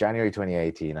it was January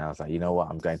 2018. I was like, you know what?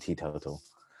 I'm going teetotal.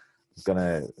 I'm going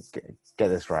to get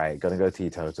this right. Going to go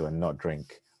teetotal and not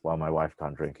drink while my wife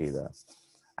can't drink either.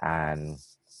 And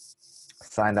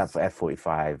signed up for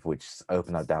F45, which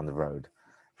opened up down the road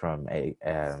from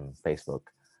Facebook.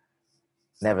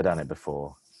 Never done it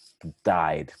before.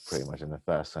 Died pretty much in the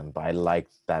first one, but I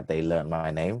liked that they learned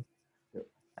my name,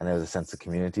 and there was a sense of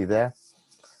community there.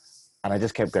 And I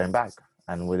just kept going back.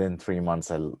 And within 3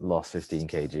 months, I lost 15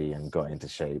 kg and got into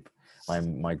shape.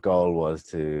 My goal was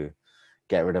to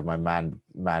get rid of my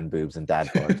man boobs and dad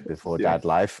bod before dad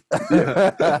life.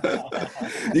 Yeah.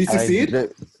 Did you succeed?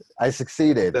 I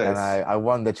succeeded. Nice. And I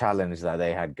won the challenge that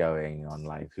they had going on,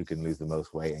 like who can lose the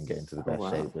most weight and get into the best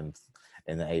shape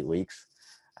in the 8 weeks.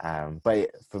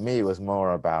 But for me, it was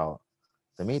more about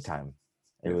the me time.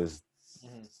 It was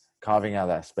carving out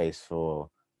that space for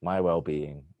my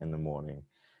well-being in the morning.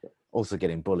 Also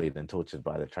getting bullied and tortured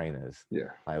by the trainers.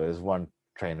 Yeah. Like, there was one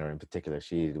trainer in particular,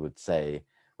 she would say,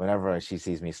 whenever she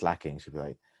sees me slacking, she'd be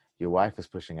like, your wife is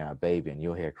pushing out a baby and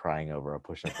you're here crying over a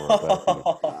push-up or a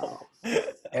burpee.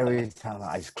 Every time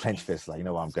I just clench fists, like, you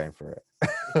know what, I'm going for it.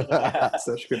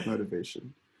 Such good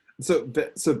motivation. So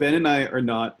Ben and I are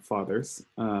not fathers,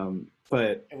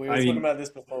 but we were talking about this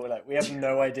before. We're like, we have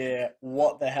no idea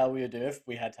what the hell we would do if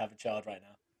we had to have a child right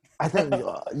now. I think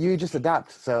you just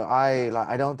adapt. So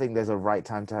I don't think there's a right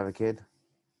time to have a kid.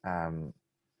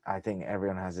 I think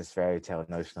everyone has this fairy tale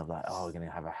notion of like, oh, we're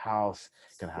gonna have a house,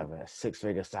 gonna have a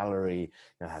 6-figure salary,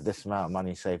 gonna have this amount of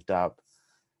money saved up.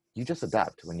 You just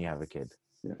adapt when you have a kid.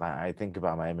 Yeah. Like, I think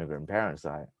about my immigrant parents.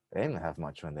 Like, they didn't have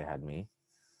much when they had me,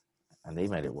 and they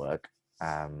made it work.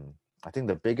 I think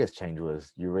the biggest change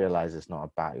was you realize it's not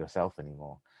about yourself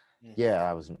anymore. Yeah,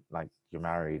 I was like, you're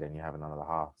married and you have another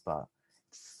half, but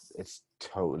it's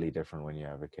totally different when you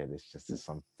have a kid. It's just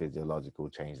some physiological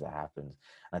change that happens.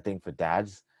 And I think for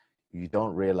dads, you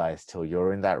don't realize till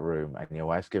you're in that room and your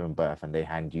wife's giving birth and they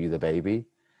hand you the baby.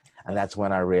 And that's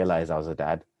when I realized I was a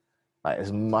dad. Like,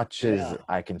 as much as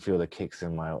I can feel the kicks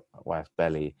in my wife's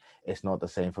belly, it's not the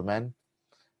same for men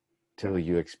till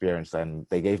you experience. And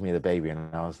they gave me the baby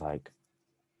and I was like,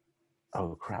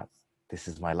 oh crap, this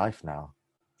is my life now.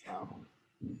 Wow.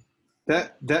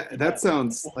 That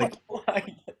sounds like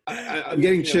I'm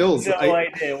getting chills. No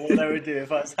idea what I would do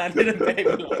if I was handed a baby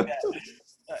like that.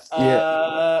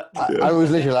 I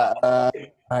was literally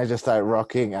like, I just started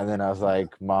rocking, and then I was like,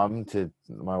 "Mom," to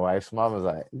my wife's mom. I was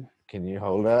like, "Can you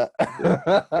hold her?"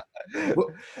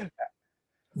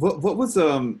 What was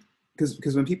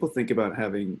because when people think about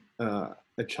having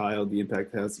a child, the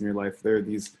impact it has in your life, there are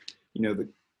these, the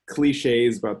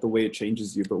cliches about the way it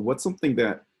changes you. But what's something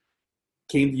that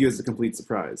came to you as a complete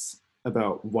surprise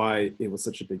about why it was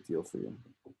such a big deal for you?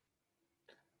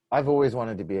 I've always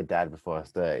wanted to be a dad before I was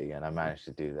 30, and I managed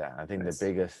to do that. I think the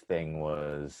biggest thing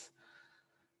was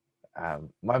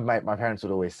my parents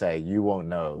would always say, you won't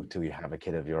know till you have a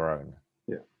kid of your own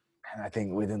And I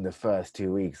think within the first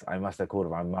 2 weeks, I must have called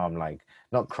my mom, like,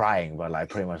 not crying, but like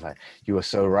pretty much like, you were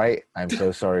so right. I'm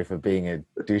so sorry for being a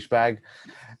douchebag.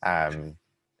 Um,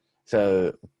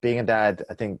 so being a dad,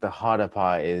 I think the harder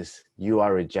part is you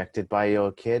are rejected by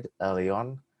your kid early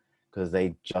on because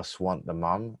they just want the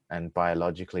mom, and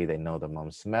biologically they know the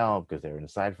mom's smell because they're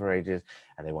inside for ages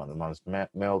and they want the mom's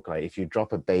milk. Like if you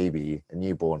drop a baby, a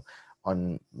newborn,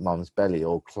 on mom's belly,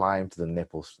 it'll climb to the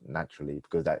nipples naturally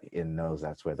because that it knows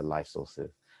that's where the life source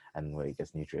is and where it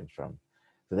gets nutrients from.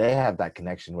 So they have that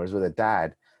connection. Whereas with a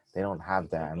dad, they don't have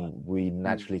that, and we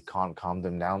naturally can't calm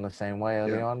them down the same way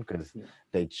early Yeah. on because Yeah.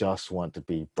 they just want to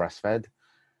be breastfed.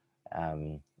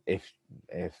 Um, if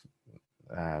if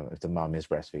the mom is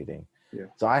breastfeeding, Yeah.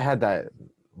 so I had that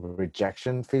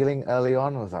rejection feeling early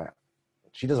on. I was like,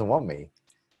 she doesn't want me.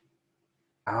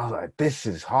 I was like, this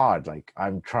is hard. Like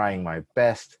I'm trying my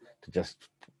best to just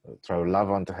throw love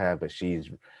onto her, but she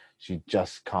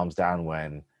just calms down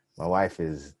when my wife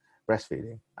is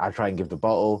breastfeeding. I try and give the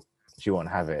bottle, she won't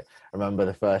have it. I remember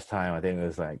the first time, I think it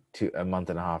was like a month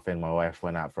and a half in, my wife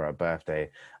went out for her birthday.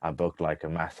 I booked like a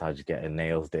massage, getting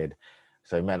nails did.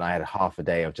 So it meant I had half a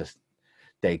day of just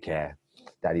daycare,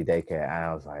 daddy daycare, and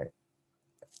I was like,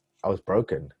 I was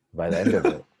broken by the end of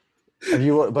it. Have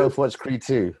you both watched Creed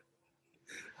 2?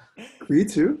 Creed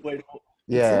 2? Wait, What's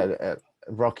that? Yeah,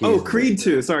 Oh, Rocky's. Creed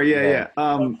 2. Sorry, yeah, Yeah, yeah.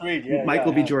 oh, Creed, yeah, yeah,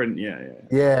 Michael I B. have. Jordan. Yeah, yeah.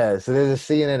 yeah. So there's a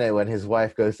scene in it when his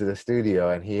wife goes to the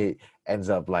studio and he ends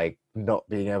up like not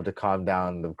being able to calm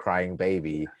down the crying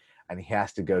baby, and he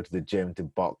has to go to the gym to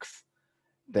box.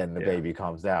 Then the Yeah. baby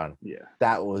calms down. Yeah.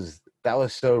 That was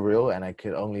so real, and it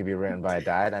could only be written by a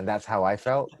dad, and that's how I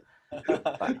felt.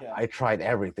 Like, Yeah. I tried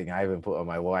everything. I even put on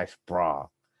my wife's bra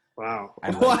Wow.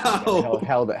 and like Wow.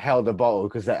 held the bottle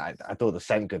because I thought the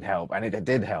scent could help, and it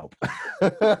did help.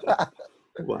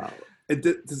 Wow.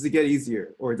 Does it get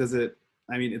easier, or does it?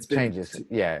 I mean, it's been. Changes.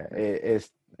 Yeah,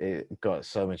 it got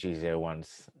so much easier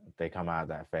once they come out of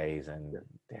that phase and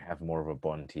they have more of a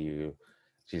bond to you.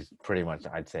 She's pretty much,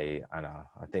 I'd say, I know,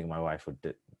 I think my wife would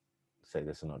say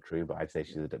this is not true, but I'd say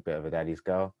she's a bit of a daddy's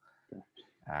girl.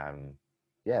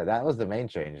 Yeah, that was the main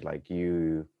change. Like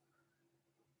you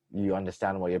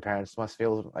understand what your parents must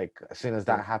feel like. As soon as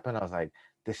that happened, I was like,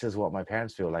 this is what my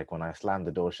parents feel like when I slammed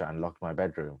the door shut and locked my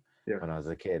bedroom Yeah. when I was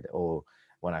a kid, or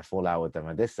when I fall out with them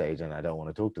at this age and I don't want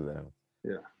to talk to them.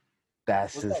 Yeah.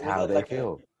 That's Was just that, was how that they like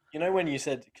feel. when you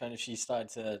said kind of she started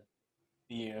to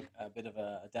be a bit of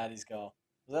a daddy's girl,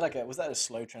 was that a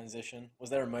slow transition? Was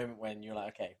there a moment when you're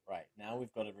like, okay, right, now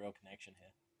we've got a real connection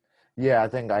here? Yeah, I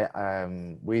think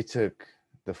we took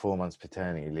the 4 months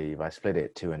paternity leave. I split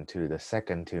it 2 and 2. The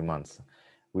second 2 months,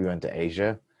 we went to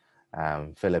Asia,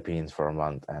 Philippines for a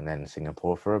month, and then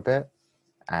Singapore for a bit.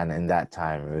 And in that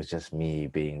time, it was just me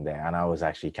being there, and I was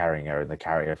actually carrying her in the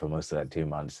carrier for most of that 2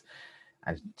 months.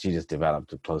 And she just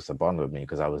developed a closer bond with me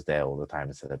because I was there all the time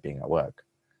instead of being at work.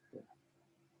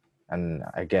 And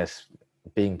I guess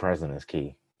being present is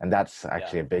key. And that's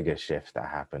actually a bigger shift that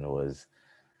happened was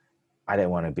I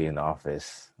didn't want to be in the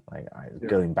office. Like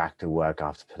going back to work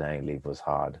after paternity leave was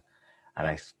hard. And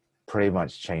I pretty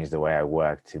much changed the way I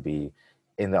work to be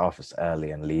in the office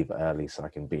early and leave early so I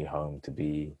can be home to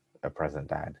be a present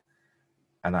dad.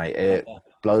 And it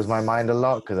blows my mind a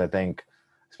lot because I think,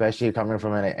 especially coming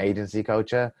from an agency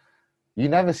culture, you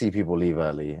never see people leave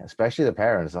early, especially the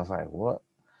parents. I was like, what?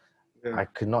 Yeah. I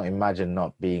could not imagine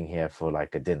not being here for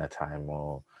like a dinner time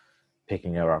or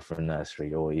picking her up from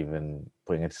nursery or even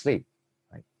putting her to sleep.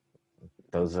 Like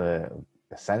those are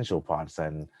essential parts.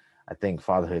 And I think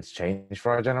fatherhood's changed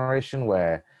for our generation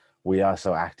where we are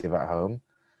so active at home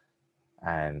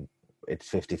and it's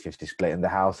 50-50 split in the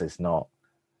house. It's not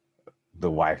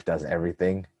the wife does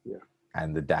everything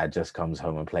and the dad just comes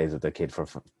home and plays with the kid for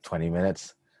 20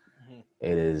 minutes.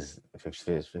 It is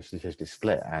 50-50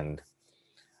 split. And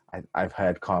I've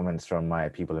heard comments from my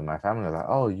people in my family like,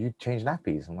 oh, you change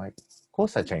nappies. I'm like, of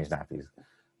course I change nappies.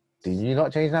 Do you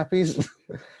not change nappies?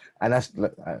 And that's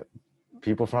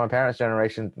people from my parents'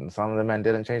 generation, some of the men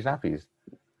didn't change nappies.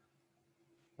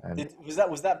 And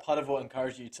Was that part of what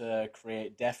encouraged you to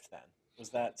create Deft then? Was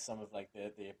that some of like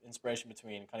the inspiration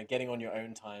between kind of getting on your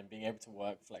own time, being able to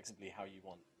work flexibly how you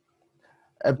want?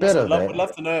 a And bit also, of it. would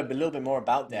love to know a little bit more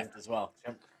about Deft as well.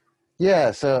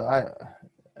 Yeah, so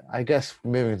I guess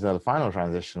moving to the final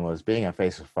transition was being at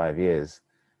Face for 5 years.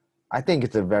 I think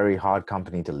it's a very hard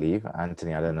company to leave,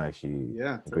 Anthony. I don't know if you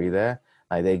agree there.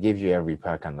 Like they give you every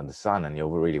perk under the sun, and you're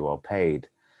really well paid.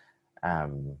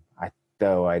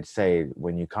 I'd say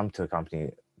when you come to a company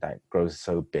that grows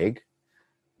so big,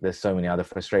 there's so many other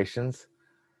frustrations,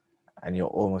 and you're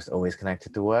almost always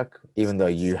connected to work, even though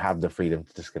you have the freedom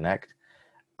to disconnect.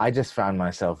 I just found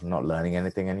myself not learning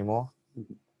anything anymore.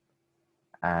 Mhm.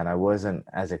 And I wasn't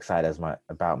as excited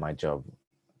about my job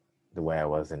the way I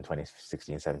was in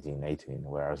 2016, 17, 18,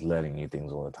 where I was learning new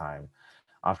things all the time.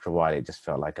 After a while, it just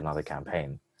felt like another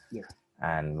campaign. Yeah.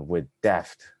 And with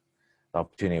Deft, the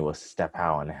opportunity was to step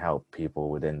out and help people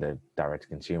within the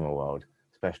direct-to-consumer world,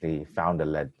 especially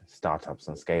founder-led startups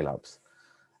and scale-ups.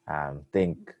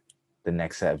 Think the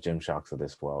next set of Gymsharks of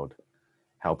this world,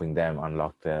 helping them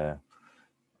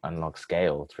unlock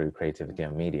scale through creativity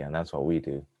and media, and that's what we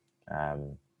do.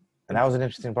 And that was an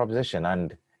interesting proposition,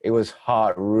 and it was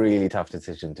hard, really tough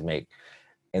decision to make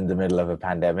in the middle of a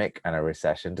pandemic and a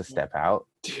recession to step out.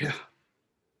 Yeah.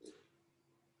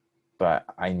 But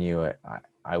I knew it.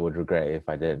 I would regret it if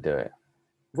I didn't do it.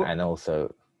 What, And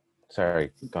also,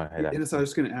 sorry, go ahead. and so I was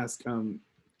just going to ask,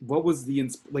 what was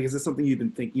like, is this something you've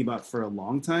been thinking about for a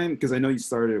long time? Because I know you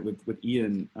started with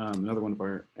Ian, another one of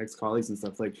our ex-colleagues and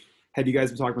stuff. Like, had you guys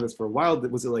been talking about this for a while?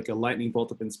 Was it like a lightning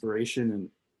bolt of inspiration in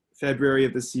February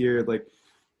of this year? Like,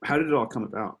 how did it all come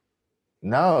about?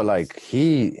 No, like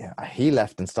he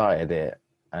left and started it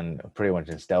and pretty much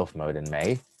in stealth mode in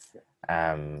May.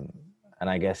 And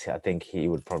I think he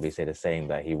would probably say the same,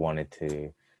 that he wanted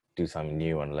to do something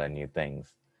new and learn new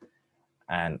things.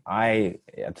 And I,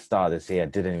 at the start of this year,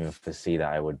 didn't even foresee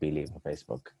that I would be leaving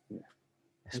Facebook,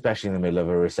 especially in the middle of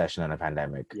a recession and a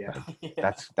pandemic. Yeah.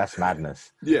 Like, that's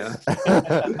madness. Yeah.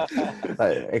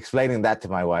 Like, explaining that to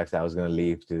my wife that I was going to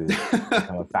leave to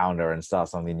become a founder and start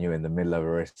something new in the middle of a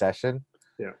recession,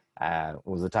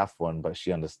 was a tough one, but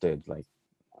she understood. Like,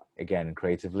 again,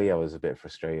 creatively, I was a bit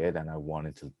frustrated and I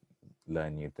wanted to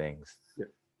learn new things. Yeah.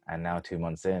 And now 2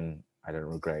 months in, I don't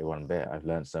regret it one bit. I've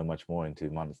learned so much more in 2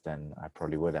 months than I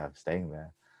probably would have staying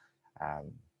there.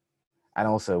 And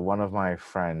also, one of my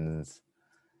friends,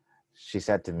 she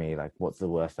said to me, like, what's the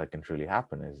worst that can truly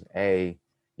happen is A,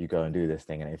 you go and do this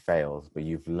thing and it fails, but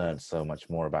you've learned so much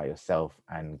more about yourself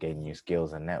and gain new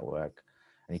skills and network,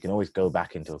 and you can always go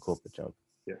back into a corporate job.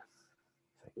 Yeah.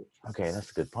 Okay,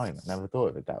 that's a good point. I never thought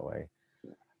of it that way.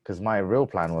 Because my real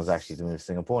plan was actually to move to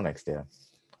Singapore next year.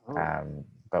 Oh.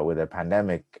 But with a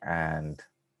pandemic and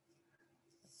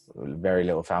very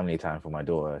little family time for my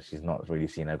daughter, she's not really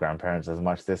seen her grandparents as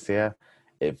much this year.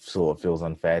 It sort of feels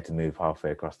unfair to move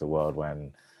halfway across the world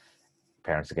when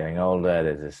parents are getting older.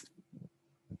 There's this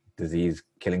disease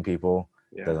killing people.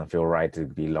 Yeah. It doesn't feel right to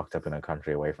be locked up in a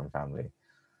country away from family.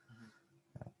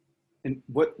 And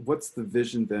what's the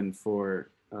vision then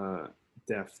for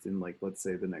Deft in, like, let's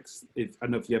say the next, I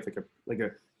don't know if you have like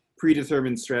a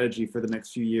predetermined strategy for the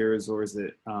next few years, or is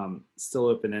it still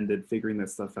open-ended, figuring that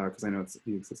stuff out? Because I know it's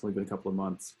only been a couple of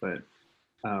months, but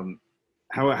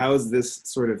how is this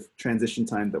sort of transition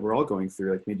time that we're all going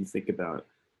through, like, made you think about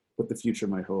what the future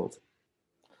might hold?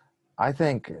 I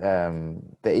think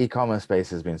the e-commerce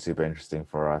space has been super interesting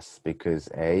for us because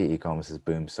e-commerce has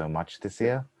boomed so much this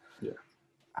year. Yeah.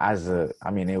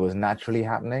 It was naturally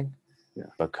happening,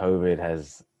 but COVID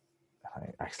has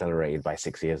accelerated by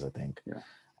 6 years, I think. Yeah.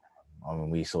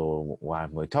 We saw what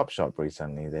happened with Topshop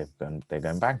recently. They're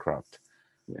going bankrupt.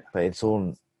 Yeah. But it's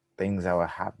all things that were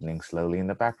happening slowly in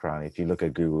the background. If you look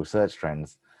at Google search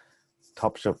trends,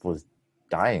 Topshop was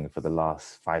dying for the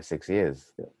last 5-6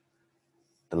 years. Yeah.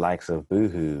 The likes of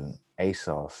Boohoo,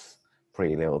 ASOS,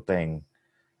 Pretty Little Thing,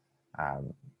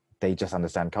 they just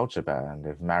understand culture better, and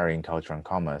they're marrying culture and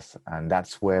commerce. And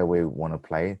that's where we want to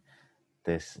play,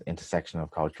 this intersection of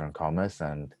culture and commerce,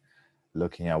 and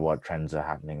looking at what trends are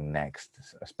happening next,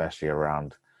 especially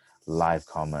around live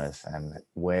commerce and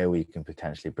where we can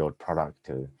potentially build product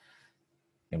to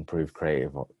improve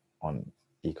creative on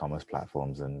e-commerce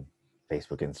platforms and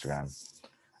Facebook, Instagram.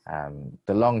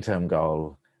 The long-term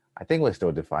goal, I think we're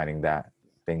still defining that.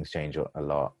 Things change a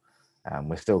lot.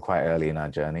 We're still quite early in our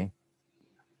journey.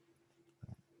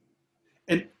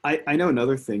 And I know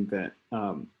another thing that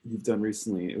you've done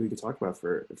recently, and we could talk about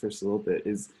for just a little bit,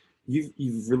 is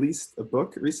you've released a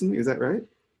book recently. Is that right?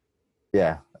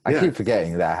 Yeah, I keep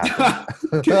forgetting that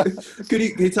happened. Could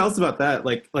you tell us about that?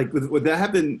 Like would that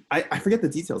happen? I forget the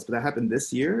details, but that happened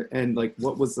this year. And like,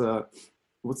 what's the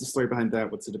story behind that?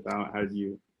 What's it about? How did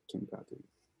you came about it?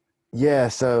 Yeah,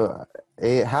 so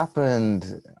it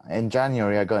happened in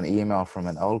January. I got an email from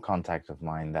an old contact of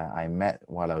mine that I met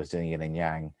while I was doing Yin and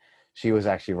Yang. She was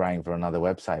actually writing for another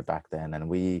website back then, and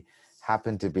we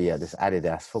happened to be at this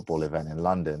Adidas football event in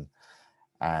London,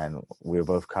 and we were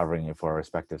both covering it for our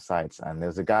respective sites. And there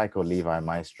was a guy called Levi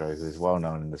Maestro who's well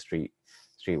known in the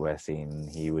streetwear scene.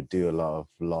 He would do a lot of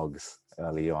vlogs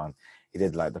early on. He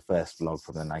did like the first vlog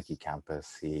from the Nike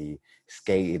campus. He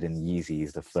skated in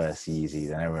Yeezys, the first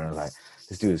Yeezys, and everyone was like,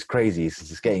 this dude is crazy,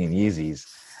 he's skating in Yeezys.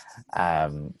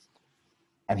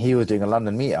 and he was doing a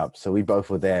London meetup. So we both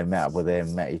were there, met up with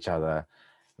him, met each other.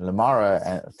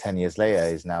 Lamara, 10 years later,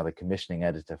 is now the commissioning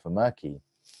editor for Murky.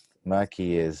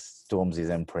 Murky is Stormzy's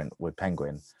imprint with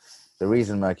Penguin. The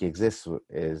reason Murky exists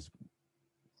is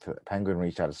Penguin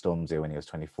reached out to Stormzy when he was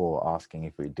 24, asking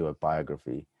if we'd do a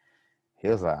biography. He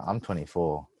was like, I'm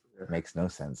 24. Makes no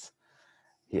sense.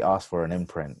 He asked for an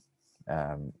imprint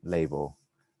label.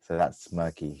 So that's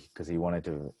Murky, because he wanted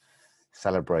to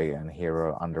celebrate and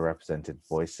hero underrepresented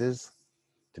voices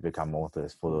to become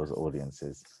authors for those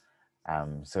audiences.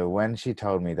 So when she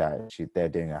told me that they're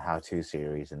doing a how-to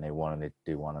series and they wanted to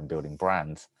do one on building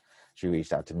brands, she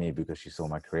reached out to me because she saw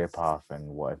my career path and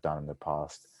what I've done in the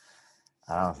past.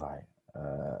 And I was like,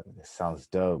 this sounds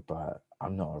dope, but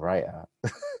I'm not a writer.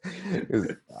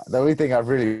 The only thing I've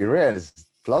really written is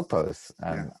blog posts.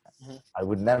 And I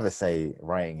would never say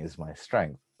writing is my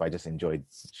strength, but I just enjoyed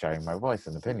sharing my voice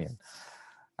and opinion.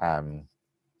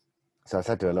 So I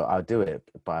said to her, look, I'll do it,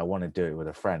 but I want to do it with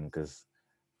a friend, because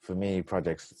for me,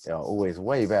 projects are always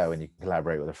way better when you can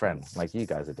collaborate with a friend, like you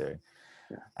guys are doing.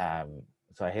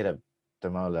 So I hit up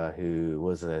Damola, who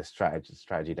was a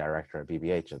strategy director at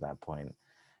BBH at that point.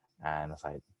 And I was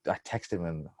like, I texted him,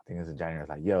 and I think it was in January. I was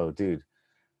like, yo, dude,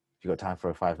 you got time for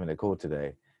a 5-minute call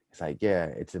today? He's like, yeah,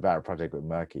 it's about a project with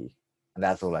Murky. And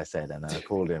that's all I said. And then I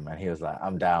called him and he was like,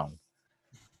 I'm down.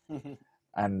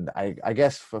 And I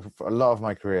guess for a lot of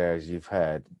my career, as you've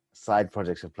heard, side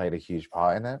projects have played a huge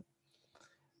part in it.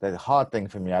 The hard thing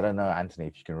for me, I don't know, Anthony,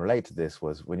 if you can relate to this,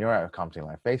 was when you're at a company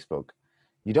like Facebook,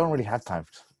 you don't really have time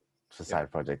for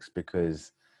side projects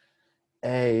because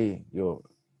you're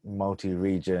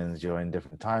multi-regions, you're in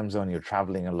different time zone, you're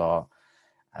traveling a lot.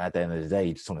 And at the end of the day,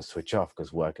 you just want to switch off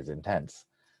because work is intense.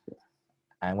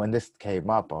 And when this came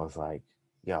up, I was like,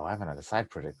 yo, I haven't had a side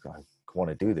project. I want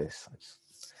to do this.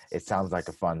 It sounds like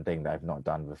a fun thing that I've not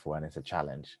done before, and it's a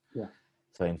challenge.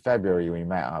 So in February, we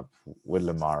met up with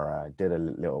Lamara, did a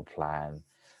little plan,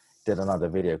 did another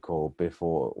video call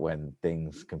before when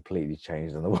things completely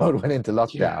changed and the world went into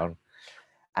lockdown.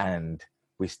 And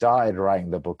we started writing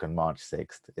the book on March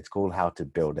 6th. It's called How to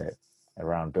Build It,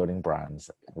 around building brands.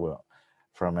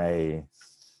 From a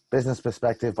business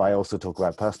perspective, I also talk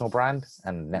about personal brand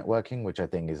and networking, which I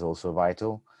think is also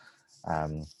vital.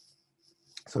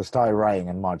 So I started writing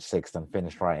on March 6th and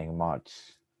finished writing March,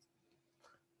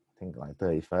 I think like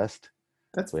 31st.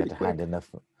 That's we had pretty to quick. hand in the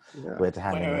we had to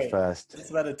hand in the first. It's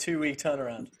about a 2-week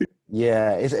turnaround.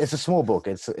 Yeah, it's a small book.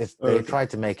 They tried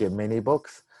to make it mini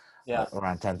books.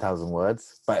 Around 10,000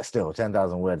 words, but still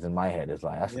 10,000 words in my head is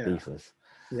like, that's a thesis.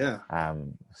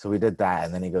 So we did that,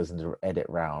 and then he goes into edit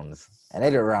rounds, and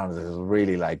edit rounds is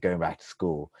really like going back to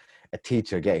school, a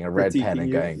teacher getting a red pen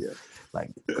and going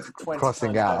like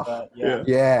crossing out.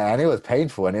 And it was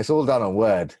painful, and it's all done on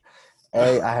Word.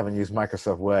 I haven't used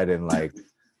Microsoft Word in like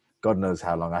God knows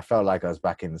how long. I felt like I was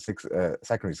back in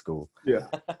secondary school.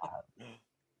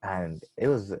 And it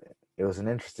was an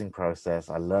interesting process.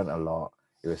 I learned a lot.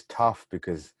 It was tough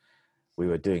because we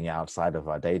were doing it outside of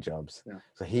our day jobs.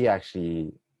 So he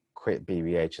actually quit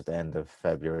BBH at the end of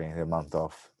February, a month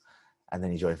off, and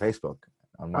then he joined Facebook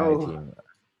on my team,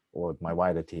 or my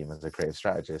wider team, as a creative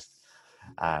strategist.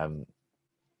 And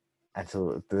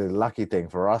so the lucky thing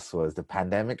for us was the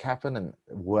pandemic happened and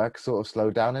work sort of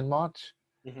slowed down in March.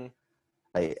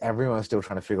 Like everyone was still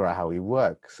trying to figure out how we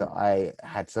work. So I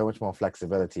had so much more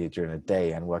flexibility during the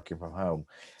day and working from home.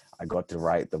 I got to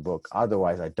write the book.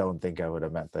 Otherwise, I don't think I would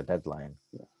have met the deadline.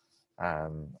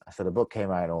 So the book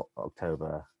came out in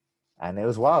October, and it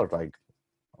was wild. Like,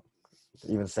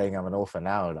 even saying I'm an author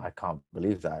now, I can't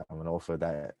believe that I'm an author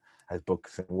that has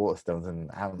books in Waterstones and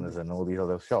Amazon and all these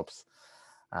other shops.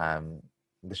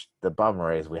 The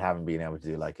bummer is we haven't been able to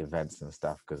do like events and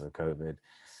stuff because of COVID.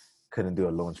 Couldn't do a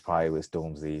launch party with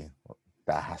Stormzy.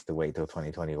 That has to wait till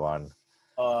 2021.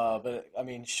 But I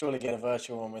mean, surely get a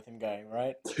virtual one with him going,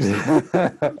 right?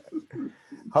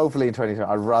 Hopefully in 2020.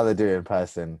 I'd rather do it in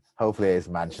person. Hopefully it's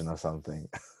mansion or something.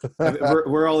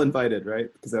 we're all invited,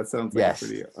 right? Because that sounds like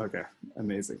pretty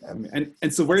amazing.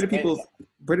 And so where do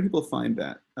people find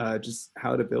that? Just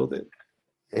how to build it?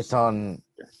 It's on,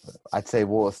 I'd say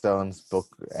Waterstones,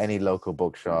 any local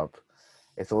bookshop.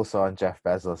 It's also on Jeff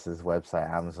Bezos' website,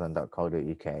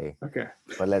 amazon.co.uk. Okay.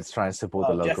 But let's try and support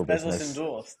the local Jeff Bezos business.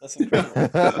 Endorsed. That's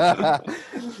incredible.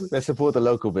 Let's support the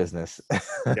local business.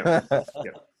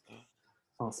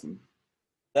 Awesome.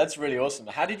 That's really awesome.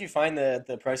 How did you find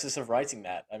the process of writing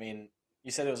that? I mean,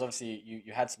 you said it was obviously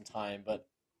you had some time, but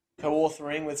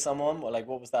co-authoring with someone, or like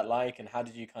what was that like, and how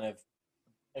did you kind of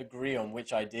agree on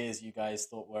which ideas you guys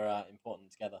thought were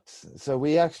important together? So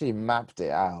we actually mapped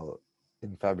it out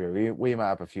in February. We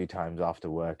met up a few times after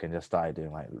work and just started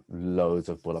doing like loads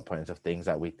of bullet points of things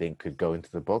that we think could go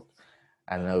into the book.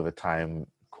 And then over time,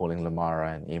 calling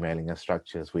Lamara and emailing us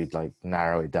structures, we'd like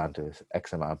narrow it down to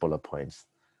X amount of bullet points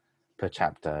per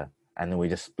chapter. And then we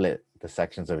just split the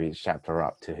sections of each chapter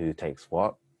up to who takes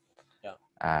what.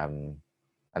 Yeah.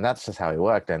 And that's just how it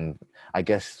worked. And I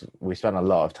guess we spent a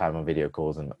lot of time on video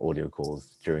calls and audio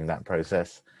calls during that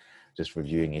process, just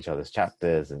reviewing each other's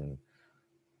chapters and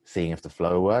seeing if the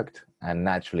flow worked. And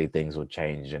naturally things will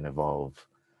change and evolve.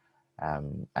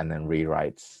 And then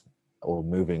rewrites or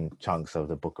moving chunks of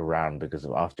the book around because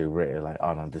after we written, like,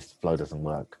 oh no, this flow doesn't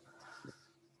work.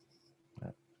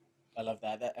 I love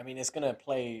that. I mean, it's going to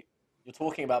play. You're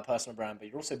talking about personal brand, but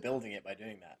you're also building it by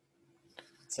doing that.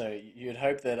 So you'd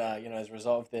hope that as a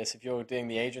result of this, if you're doing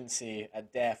the agency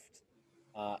at Deft,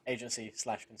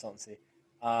 agency/consultancy,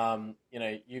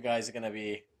 you guys are going to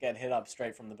be getting hit up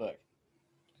straight from the book.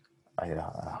 I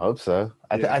hope so.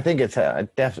 I think it's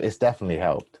definitely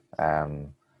helped. I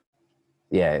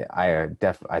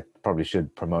probably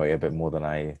should promote it a bit more than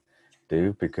I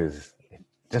do because it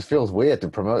just feels weird to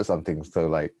promote something. So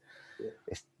like,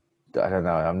 I don't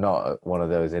know. I'm not one of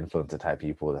those influencer type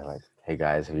people that are like, hey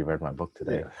guys, have you read my book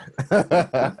today?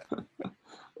 Yeah.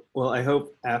 Well, I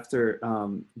hope after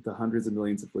the hundreds of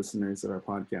millions of listeners of our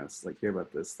podcast hear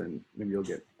about this, then maybe you'll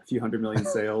get a few 100 million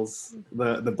sales,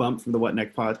 the bump from the What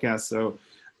Next podcast. So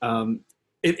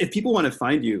if people want to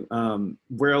find you,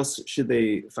 where else should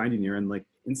they find you, Niran? Like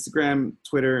Instagram,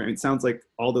 Twitter? It sounds like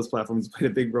all those platforms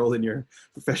played a big role in your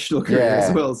professional career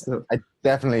as well. So I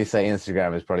definitely say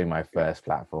Instagram is probably my first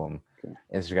platform. Okay.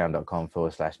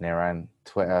 Instagram.com/Niran,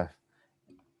 Twitter.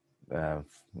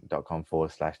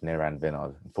 .com/Niran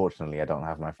Vinod. Unfortunately, I don't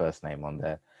have my first name on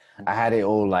there. I had it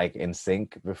all like in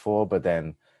sync before, but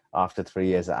then after 3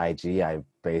 years at IG, I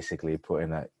basically put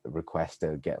in a request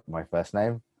to get my first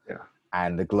name. Yeah.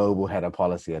 And the global head of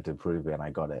policy had to approve it, and I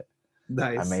got it.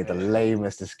 Nice. I made the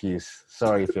lamest excuse.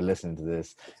 Sorry if you're listening to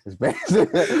this. It's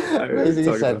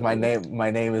basically said my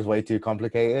name is way too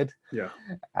complicated. Yeah.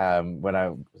 When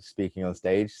I'm speaking on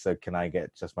stage, so can I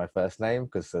get just my first name?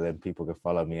 Because so then people can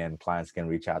follow me and clients can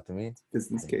reach out to me.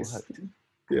 Business case. Worked.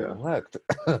 Yeah. It worked.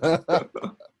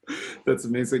 That's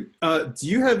amazing. Do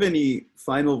you have any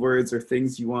final words or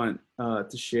things you want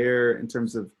to share in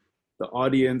terms of the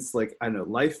audience, like, I don't know,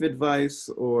 life advice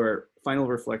or final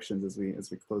reflections as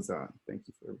we close out? Thank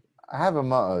you for. I have a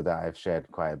motto that I've shared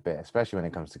quite a bit, especially when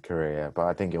it comes to career, but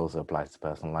I think it also applies to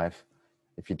personal life.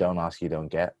 If you don't ask, you don't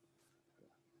get.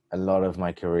 A lot of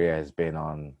my career has been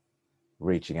on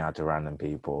reaching out to random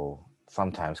people,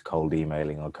 sometimes cold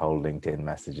emailing or cold LinkedIn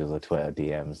messages or Twitter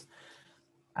DMs.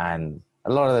 And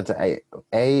a lot of the time,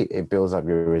 it builds up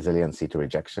your resiliency to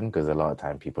rejection because a lot of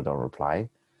time people don't reply.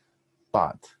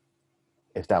 But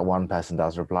if that one person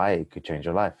does reply, it could change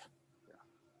your life.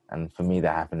 And for me,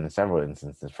 that happened in several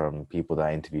instances, from people that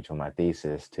I interviewed for my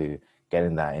thesis to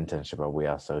getting that internship at We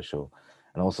Are Social.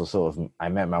 And also sort of, I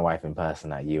met my wife in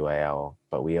person at UAL,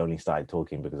 but we only started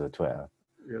talking because of Twitter.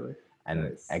 Really? And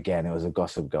nice. Again, it was a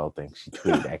Gossip Girl thing. She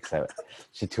tweeted XO.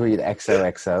 She tweeted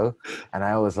XOXO. And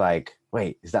I was like,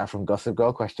 wait, is that from Gossip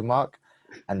Girl, ?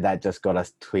 And that just got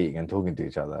us tweeting and talking to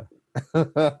each other.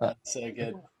 That's so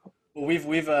good. Well,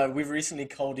 we've recently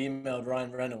cold emailed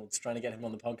Ryan Reynolds trying to get him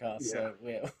on the podcast. Yeah. So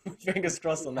we're fingers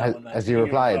crossed on that one, man. Has he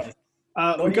replied?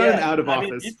 We got an out of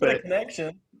office. He's got a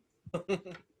connection.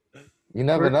 You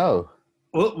never know.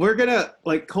 Well, we're gonna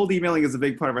cold emailing is a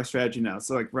big part of our strategy now.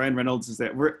 So Ryan Reynolds is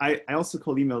there. I also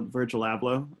cold emailed Virgil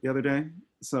Abloh the other day.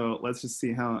 So let's just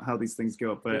see how these things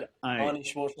go. But Arnold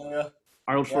Schwarzenegger.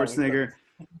 Arnold Schwarzenegger.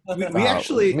 We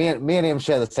actually me and him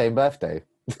share the same birthday.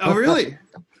 Oh really?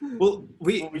 Well,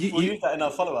 we'll use that in our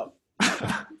follow up.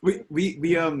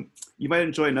 You might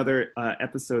enjoy another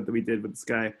episode that we did with this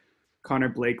guy, Connor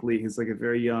Blakely, who's a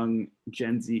very young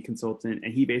Gen Z consultant,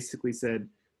 and he basically said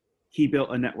he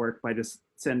built a network by just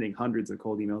sending hundreds of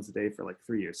cold emails a day for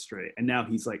 3 years straight. And now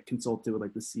he's consulted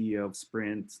with the CEO of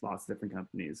Sprint, lots of different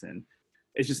companies. And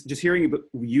it's just hearing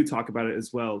you talk about it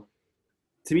as well.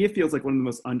 To me, it feels like one of the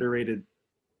most underrated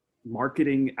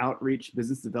marketing, outreach,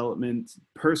 business development,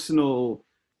 personal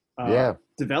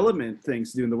development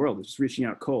things to do in the world. It's just reaching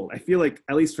out cold. I feel like,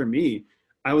 at least for me,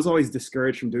 I was always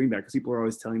discouraged from doing that because people are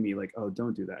always telling me oh,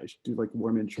 don't do that. You should do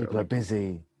warm intro. People are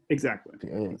busy. Exactly.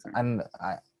 And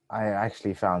I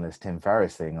actually found this Tim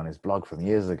Ferriss thing on his blog from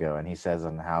years ago, and he says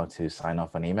on how to sign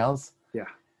off on emails. Yeah.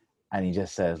 And he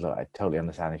just says, look, I totally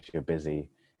understand if you're busy.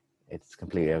 It's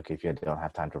completely okay if you don't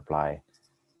have time to reply.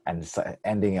 And so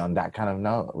ending it on that kind of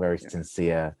note, very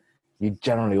sincere, you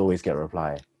generally always get a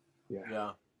reply.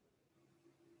 Yeah.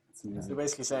 It's amazing. You're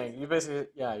basically saying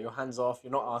you're hands off.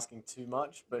 You're not asking too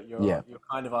much, but Yeah. you're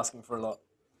kind of asking for a lot.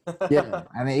 Yeah,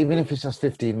 and even if it's just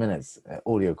 15 minutes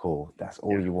audio call, that's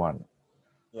all you want.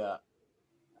 Yeah.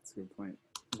 That's a good point.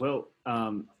 Well,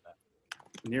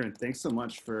 Niran, thanks so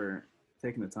much for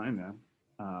taking the time, man.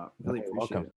 Really You're appreciate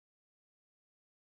welcome. it.